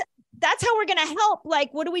 And that's how we're going to help.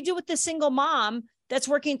 Like, what do we do with the single mom that's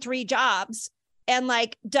working 3 jobs and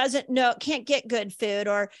like can't get good food,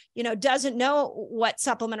 or, you know, doesn't know what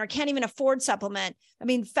supplement or can't even afford supplement? I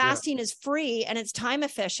mean, fasting is free and it's time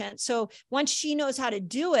efficient. So once she knows how to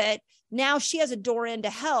do it, now she has a door into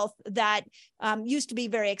health that used to be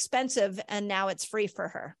very expensive, and now it's free for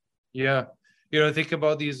her. Yeah. You know, think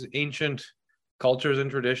about these ancient cultures and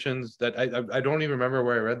traditions that I don't even remember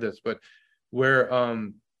where I read this, but where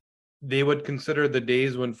they would consider the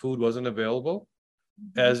days when food wasn't available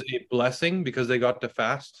as a blessing because they got to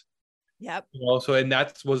fast. Yep. You know, so, and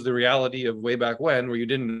that was the reality of way back when, where you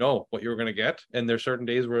didn't know what you were going to get. And there's certain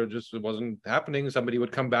days where it wasn't happening. Somebody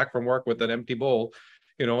would come back from work with an empty bowl,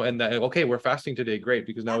 you know, and that, okay, we're fasting today. Great.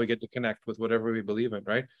 Because now we get to connect with whatever we believe in.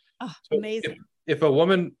 Right. Oh, so amazing. If a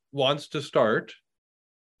woman wants to start,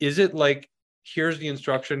 is it like, here's the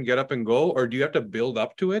instruction, get up and go? Or do you have to build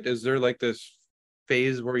up to it? Is there like this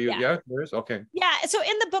phase where there is? Okay. Yeah. So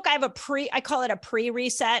in the book, I have I call it a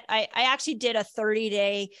pre-reset. I actually did a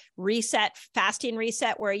 30-day reset, fasting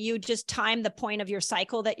reset, where you just time the point of your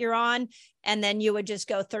cycle that you're on. And then you would just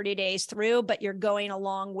go 30 days through, but you're going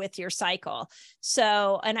along with your cycle.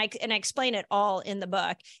 So, and I explain it all in the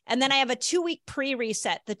book. And then I have a 2-week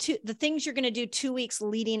pre-reset, the things you're going to do 2 weeks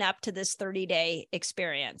leading up to this 30-day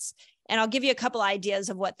experience. And I'll give you a couple ideas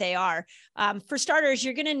of what they are. For starters,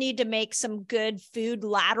 you're going to need to make some good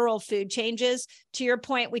lateral food changes. To your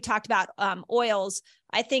point, we talked about oils.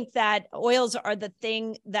 I think that oils are the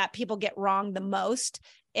thing that people get wrong the most.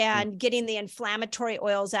 And getting the inflammatory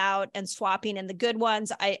oils out and swapping in the good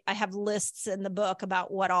ones. I have lists in the book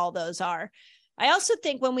about what all those are. I also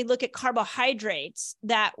think when we look at carbohydrates,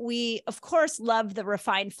 that we, of course, love the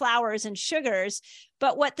refined flours and sugars,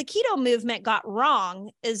 but what the keto movement got wrong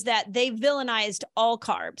is that they villainized all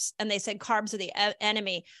carbs, and they said carbs are the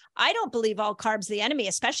enemy. I don't believe all carbs are the enemy,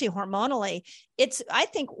 especially hormonally. I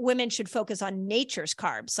think women should focus on nature's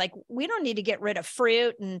carbs. Like, we don't need to get rid of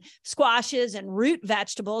fruit and squashes and root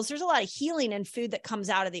vegetables. There's a lot of healing in food that comes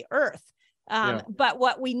out of the earth. But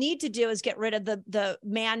what we need to do is get rid of the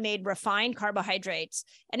man-made refined carbohydrates.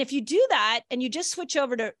 And if you do that and you just switch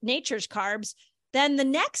over to nature's carbs, then the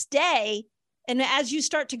next day, and as you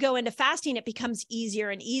start to go into fasting, it becomes easier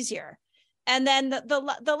and easier. And then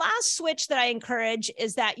the last switch that I encourage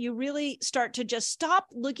is that you really start to just stop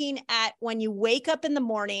looking at when you wake up in the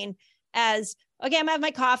morning as, okay, I'm gonna have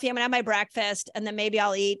my coffee, I'm gonna have my breakfast, and then maybe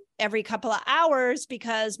I'll eat every couple of hours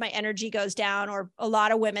because my energy goes down. Or a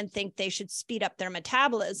lot of women think they should speed up their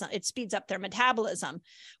metabolism. It speeds up their metabolism.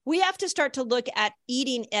 We have to start to look at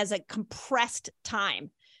eating as a compressed time.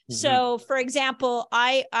 Mm-hmm. So for example,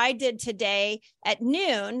 I did today at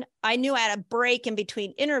noon, I knew I had a break in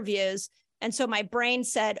between interviews. And so my brain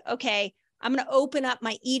said, okay, I'm going to open up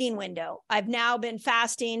my eating window. I've now been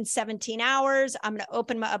fasting 17 hours. I'm going to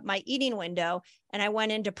open up my eating window. And I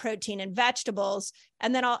went into protein and vegetables.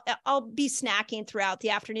 And then I'll be snacking throughout the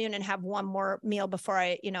afternoon and have one more meal before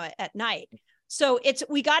at night. So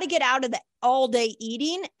we got to get out of the all day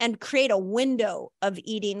eating and create a window of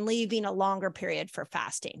eating, leaving a longer period for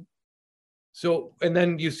fasting. So, and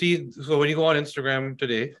then so when you go on Instagram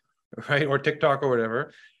today, right, or TikTok or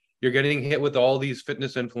whatever, You're getting hit with all these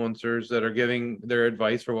fitness influencers that are giving their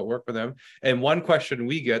advice for what worked for them. And one question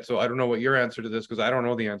we get, so I don't know what your answer to this, because I don't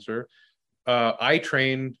know the answer. I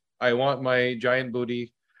train, I want my giant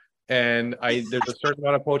booty, and there's a certain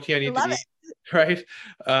amount of protein I need to eat,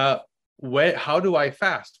 right? How do I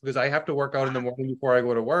fast? Because I have to work out in the morning before I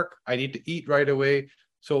go to work. I need to eat right away.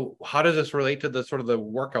 So how does this relate to the sort of the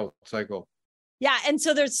workout cycle? Yeah. And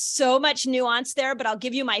so there's so much nuance there, but I'll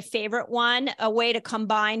give you my favorite one, a way to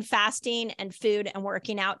combine fasting and food and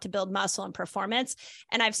working out to build muscle and performance.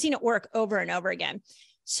 And I've seen it work over and over again.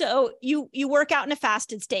 So you work out in a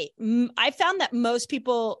fasted state. I found that most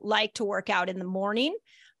people like to work out in the morning.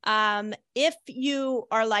 If you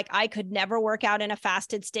are like, I could never work out in a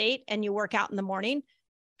fasted state, and you work out in the morning,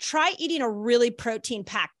 try eating a really protein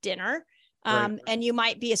packed dinner. And you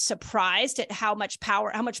might be surprised at how much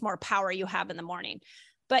more power you have in the morning.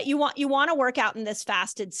 But you want to work out in this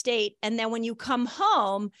fasted state. And then when you come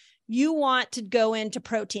home, you want to go into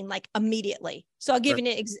protein like immediately. So I'll give you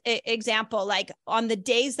an example. Like on the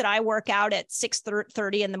days that I work out at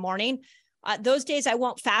 6:30 in the morning, those days I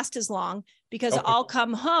won't fast as long, because I'll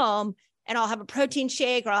come home and I'll have a protein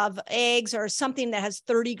shake, or I'll have eggs or something that has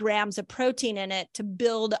 30 grams of protein in it to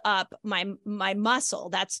build up my muscle.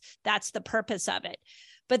 That's the purpose of it.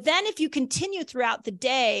 But then if you continue throughout the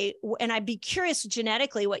day, and I'd be curious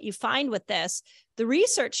genetically what you find with this, the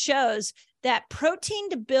research shows that protein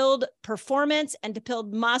to build performance and to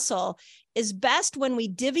build muscle is best when we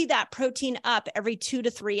divvy that protein up every 2 to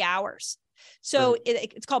 3 hours. So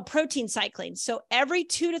it's called protein cycling. So every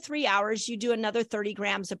 2 to 3 hours, you do another 30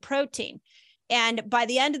 grams of protein. And by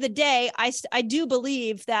the end of the day, I do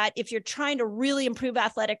believe that if you're trying to really improve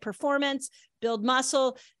athletic performance, build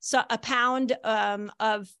muscle, so a pound or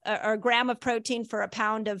a gram of protein for a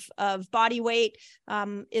pound of body weight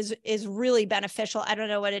is really beneficial. I don't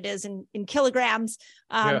know what it is in kilograms,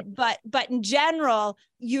 but in general,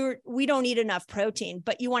 we don't need enough protein,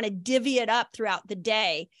 but you want to divvy it up throughout the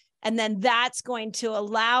day. And then that's going to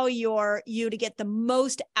allow you to get the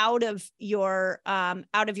most out of your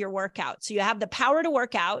workout. So you have the power to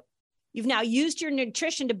work out. You've now used your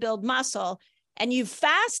nutrition to build muscle, and you've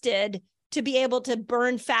fasted to be able to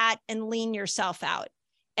burn fat and lean yourself out.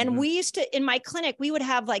 And we used to, in my clinic, we would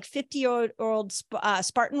have like 50-year-old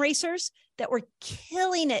Spartan racers that were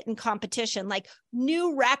killing it in competition, like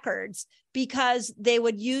new records, because they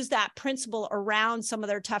would use that principle around some of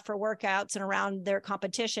their tougher workouts and around their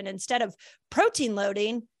competition. Instead of protein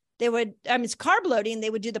loading, it's carb loading, they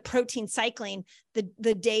would do the protein cycling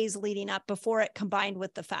the days leading up before it combined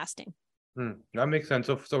with the fasting. That makes sense.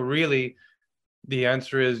 So really, the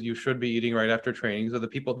answer is you should be eating right after training. So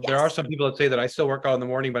there are some people that say that I still work out in the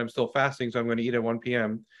morning, but I'm still fasting, so I'm going to eat at 1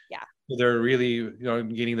 p.m. Yeah. So they're really,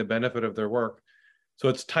 getting the benefit of their work. So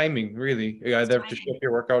it's timing, really. You either have to shift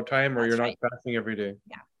your workout time, or you're not fasting every day.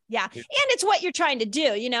 Yeah. And it's what you're trying to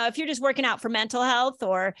do. If you're just working out for mental health,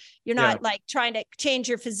 or you're not like trying to change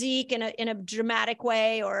your physique in a dramatic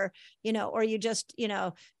way, or you just, you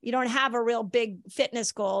don't have a real big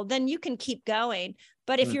fitness goal, then you can keep going.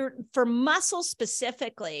 But if you're for muscle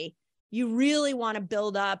specifically, you really want to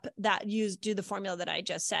build up do the formula that I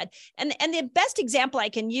just said. And the best example I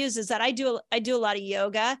can use is that I do a lot of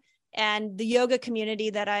yoga. And the yoga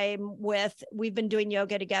community that I'm with, we've been doing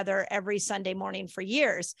yoga together every Sunday morning for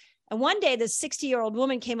years. And one day, this 60-year-old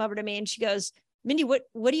woman came over to me and she goes, Mindy,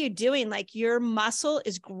 what are you doing? Like, your muscle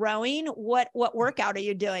is growing. What workout are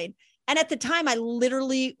you doing? And at the time, I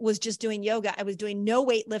literally was just doing yoga. I was doing no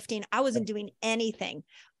weightlifting. I wasn't doing anything,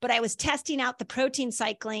 but I was testing out the protein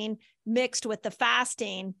cycling mixed with the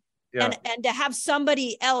fasting. And to have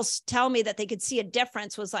somebody else tell me that they could see a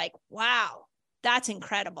difference was like, wow, that's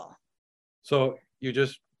incredible. So you're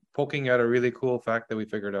just poking at a really cool fact that we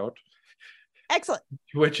figured out. Excellent.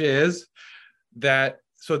 Which is that,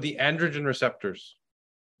 so the androgen receptors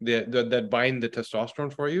that bind the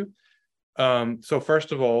testosterone for you. So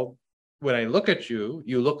first of all, when I look at you,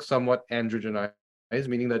 you look somewhat androgenized,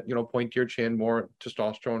 meaning that, point to your chin, more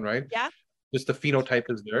testosterone, right? Yeah. Just the phenotype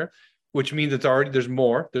is there, which means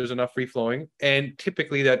there's enough free flowing. And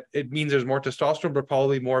typically that it means there's more testosterone, but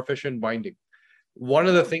probably more efficient binding. One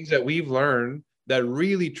of the things that we've learned that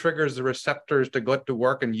really triggers the receptors to go to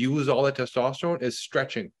work and use all the testosterone is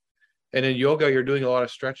stretching. And in yoga, you're doing a lot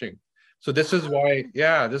of stretching. So this is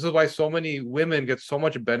why so many women get so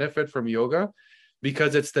much benefit from yoga,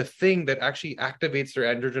 because it's the thing that actually activates their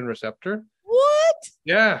androgen receptor. What?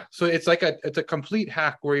 Yeah. So it's a complete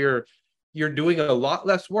hack where you're doing a lot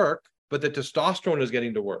less work, but the testosterone is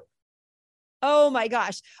getting to work. Oh my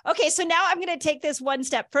gosh. Okay. So now I'm going to take this one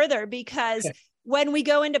step further, because when we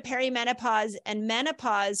go into perimenopause and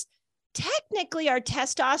menopause, technically our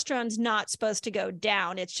testosterone's not supposed to go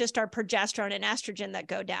down. It's just our progesterone and estrogen that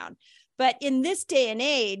go down. But in this day and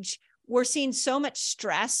age, we're seeing so much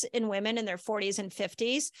stress in women in their 40s and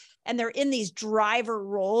 50s, and they're in these driver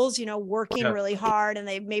roles, working really hard, and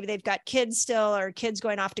maybe they've got kids still, or kids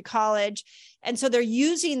going off to college. And so they're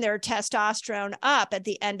using their testosterone up at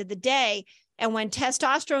the end of the day. And when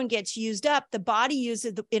testosterone gets used up, the body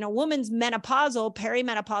uses, in a woman's menopausal,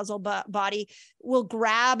 perimenopausal body, will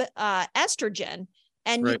grab estrogen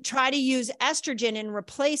and try to use estrogen in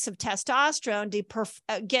replace of testosterone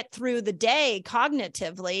to get through the day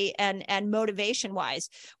cognitively and motivation wise,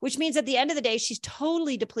 which means at the end of the day, she's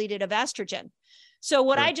totally depleted of estrogen. So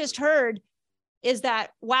what I just heard is that,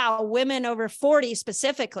 wow, women over 40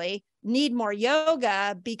 specifically need more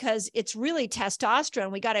yoga, because it's really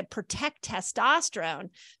testosterone. We got to protect testosterone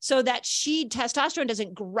so that testosterone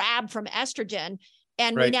doesn't grab from estrogen.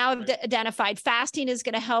 And we now have identified fasting is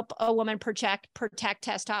going to help a woman protect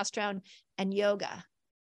testosterone, and yoga.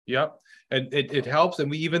 Yep. And it helps.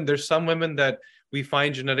 And there's some women that we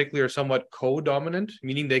find genetically are somewhat co-dominant,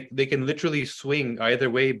 meaning they can literally swing either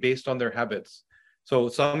way based on their habits. So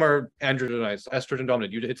some are androgenized, estrogen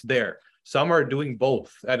dominant. It's there. Some are doing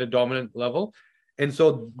both at a dominant level. And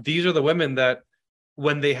so these are the women that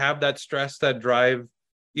when they have that stress, that drive,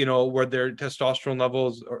 where their testosterone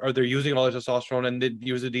levels, or they're using all their testosterone and they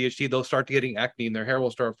use the DHT, they'll start getting acne and their hair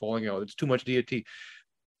will start falling out. It's too much DHT.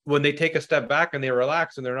 When they take a step back and they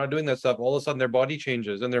relax and they're not doing that stuff, all of a sudden their body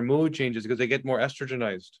changes and their mood changes because they get more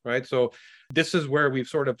estrogenized, right? So this is where we've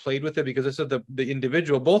sort of played with it, because this is the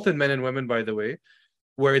individual, both in men and women, by the way,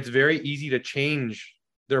 where it's very easy to change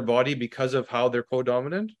their body because of how they're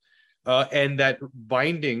co-dominant. And that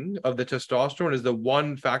binding of the testosterone is the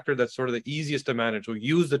one factor that's sort of the easiest to manage. So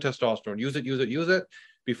use the testosterone, use it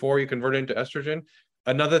before you convert it into estrogen.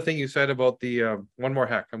 Another thing you said about the one more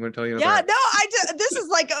hack, I'm going to tell you. This is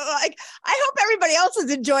like I hope everybody else is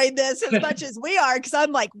enjoying this as much as we are, because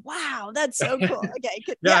I'm like, wow, that's so cool. Okay,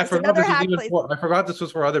 I forgot another hack, I forgot this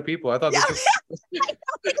was for other people. I thought this was...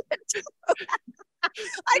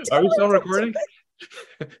 Are we still recording?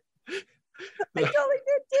 I totally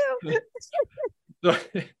did too.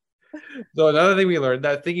 So another thing we learned,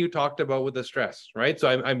 that thing you talked about with the stress, right? So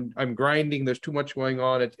I'm grinding. There's too much going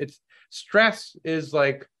on. It's stress is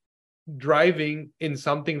like driving in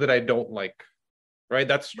something that I don't like, right?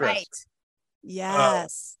 That's stress. Right.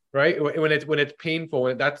 Yes. Right. When it's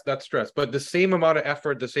painful, that's stress. But the same amount of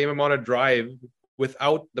effort, the same amount of drive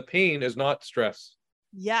without the pain is not stress.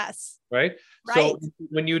 Yes. Right. So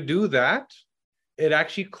when you do that, it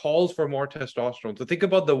actually calls for more testosterone. So think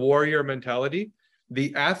about the warrior mentality,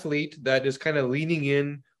 the athlete that is kind of leaning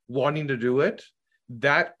in, wanting to do it,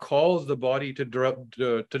 that calls the body to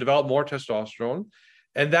develop more testosterone.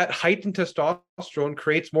 And that heightened testosterone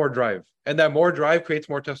creates more drive. And that more drive creates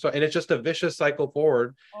more testosterone. And it's just a vicious cycle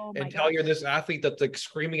forward until you're this athlete that's like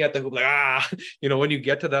screaming at the hoop, like, when you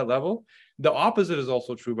get to that level. The opposite is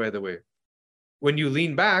also true, by the way. When you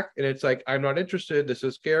lean back and it's like, I'm not interested, this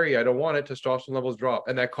is scary, I don't want it, testosterone levels drop.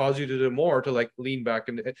 And that causes you to do more, to like lean back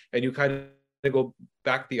and you kind of go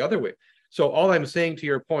back the other way. So all I'm saying, to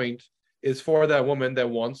your point, is for that woman that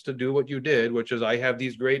wants to do what you did, which is I have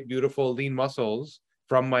these great, beautiful, lean muscles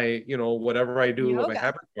from my, whatever I do, what my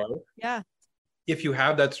habits are. Yeah. If you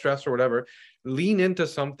have that stress or whatever, lean into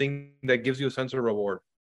something that gives you a sense of reward,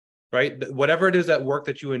 right? Whatever it is, that work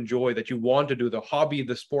that you enjoy, that you want to do, the hobby,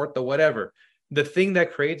 the sport, the whatever. The thing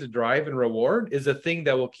that creates drive and reward is the thing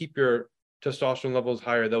that will keep your testosterone levels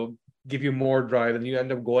higher. They'll give you more drive and you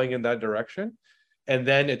end up going in that direction. And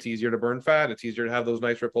then it's easier to burn fat. It's easier to have those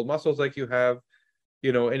nice rippled muscles like you have,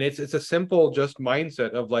 and it's a simple just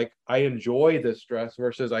mindset of like, I enjoy this stress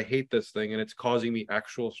versus I hate this thing and it's causing me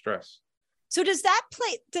actual stress. So does that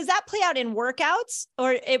play out in workouts,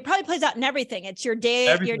 or it probably plays out in everything? It's your day,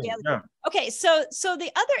 your daily. Yeah. Okay. So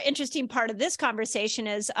the other interesting part of this conversation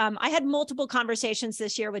is I had multiple conversations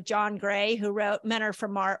this year with John Gray, who wrote Men Are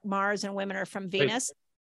From Mars and Women Are From Venus. Right.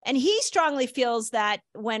 And he strongly feels that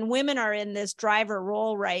when women are in this driver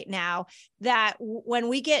role right now, that when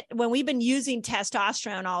we've been using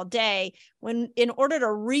testosterone all day, in order to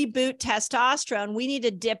reboot testosterone, we need to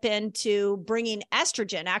dip into bringing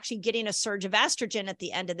estrogen, actually getting a surge of estrogen at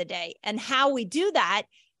the end of the day. And how we do that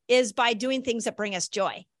is by doing things that bring us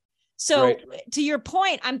joy. So to your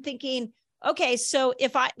point, I'm thinking, okay, so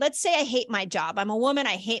let's say I hate my job. I'm a woman.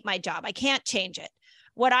 I hate my job. I can't change it.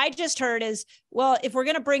 What I just heard is, well, if we're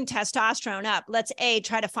going to bring testosterone up, let's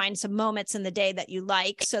try to find some moments in the day that you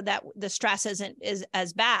like so that the stress isn't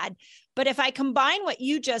as bad. But if I combine what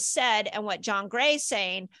you just said and what John Gray's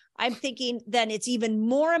saying, I'm thinking then it's even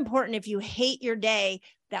more important if you hate your day,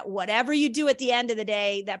 that whatever you do at the end of the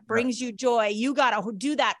day that brings you joy, you got to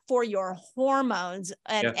do that for your hormones,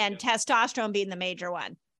 and testosterone being the major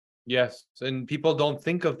one. Yes. And people don't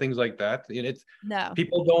think of things like that. And it's No.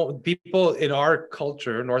 People in our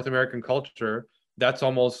culture, North American culture, that's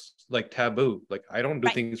almost like taboo. Like, I don't do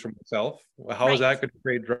things for myself. How is that going to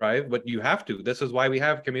create drive? But you have to. This is why we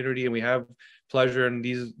have community and we have pleasure, and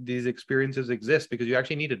these experiences exist because you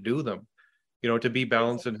actually need to do them, to be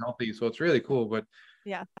balanced and healthy. So it's really cool. But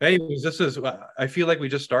anyways, I feel like we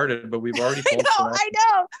just started, but we've already told I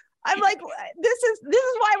know. I'm like, this is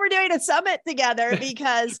why we're doing a summit together,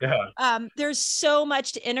 because there's so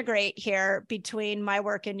much to integrate here between my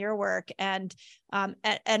work and your work. And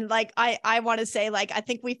like, I want to say, like, I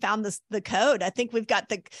think we found the code. I think we've got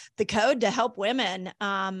the code to help women,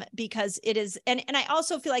 because it is. And I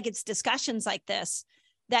also feel like it's discussions like this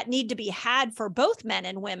that need to be had for both men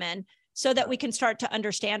and women so that we can start to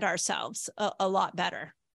understand ourselves a lot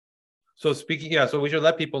better. So so we should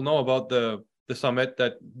let people know about the summit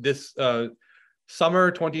that this summer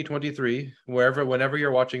 2023, whenever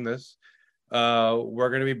you're watching this, we're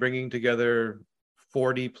going to be bringing together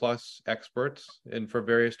 40 plus experts and for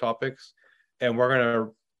various topics, and we're going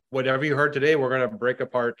to, whatever you heard today, we're going to break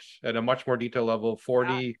apart at a much more detailed level,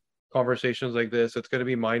 40 conversations like this. It's going to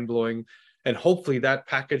be mind-blowing, and hopefully that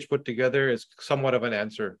package put together is somewhat of an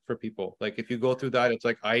answer for people. Like, if you go through that, it's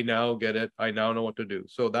like, I now get it, I now know what to do.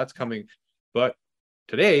 So that's coming. But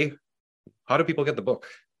today, how do people get the book?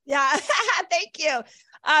 Yeah, thank you.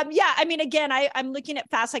 I mean, again, I'm looking at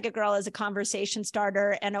Fast Like a Girl as a conversation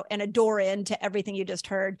starter and a door into everything you just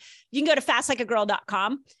heard. You can go to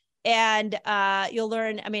fastlikeagirl.com and you'll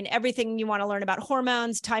learn, I mean, everything you want to learn about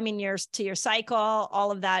hormones, timing your cycle,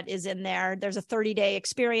 all of that is in there. There's a 30-day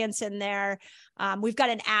experience in there. We've got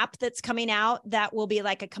an app that's coming out that will be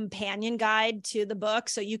like a companion guide to the book.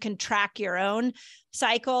 So you can track your own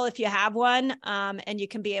cycle if you have one, and you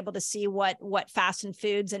can be able to see what fasting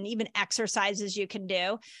foods and even exercises you can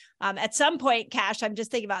do. At some point, Cash, I'm just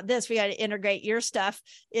thinking about this. We got to integrate your stuff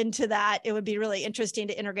into that. It would be really interesting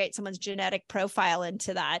to integrate someone's genetic profile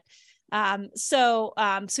into that. So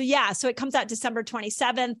it comes out December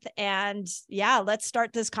 27th, and let's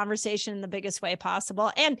start this conversation in the biggest way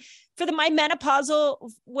possible. And for my menopausal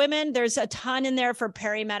women, there's a ton in there for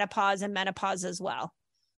perimenopause and menopause as well.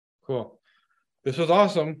 Cool. This was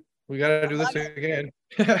awesome. We got to do this again.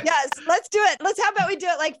 Yes, let's do it. How about we do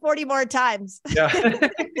it like 40 more times? Yeah.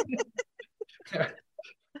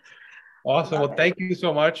 Awesome. Well, thank you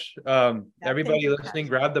so much. Everybody listening,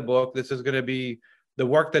 grab the book. This is going to be the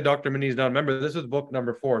work that Dr. Minnie's done. Remember, this is book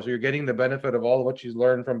number 4. So you're getting the benefit of all of what she's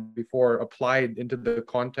learned from before applied into the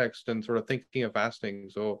context and sort of thinking of fasting.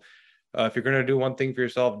 So if you're going to do one thing for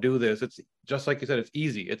yourself, do this. It's just like you said, it's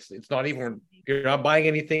easy. It's not even, you're not buying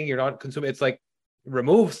anything. You're not consuming. It's like,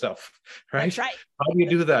 remove stuff, right? That's right. How do you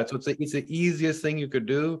do that? So it's the easiest thing you could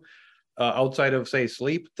do outside of, say,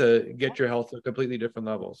 sleep, to get your health to a completely different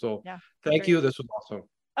level. So thank you. This was awesome.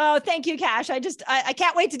 Oh, thank you, Cash. I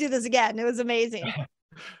can't wait to do this again. It was amazing.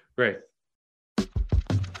 Great.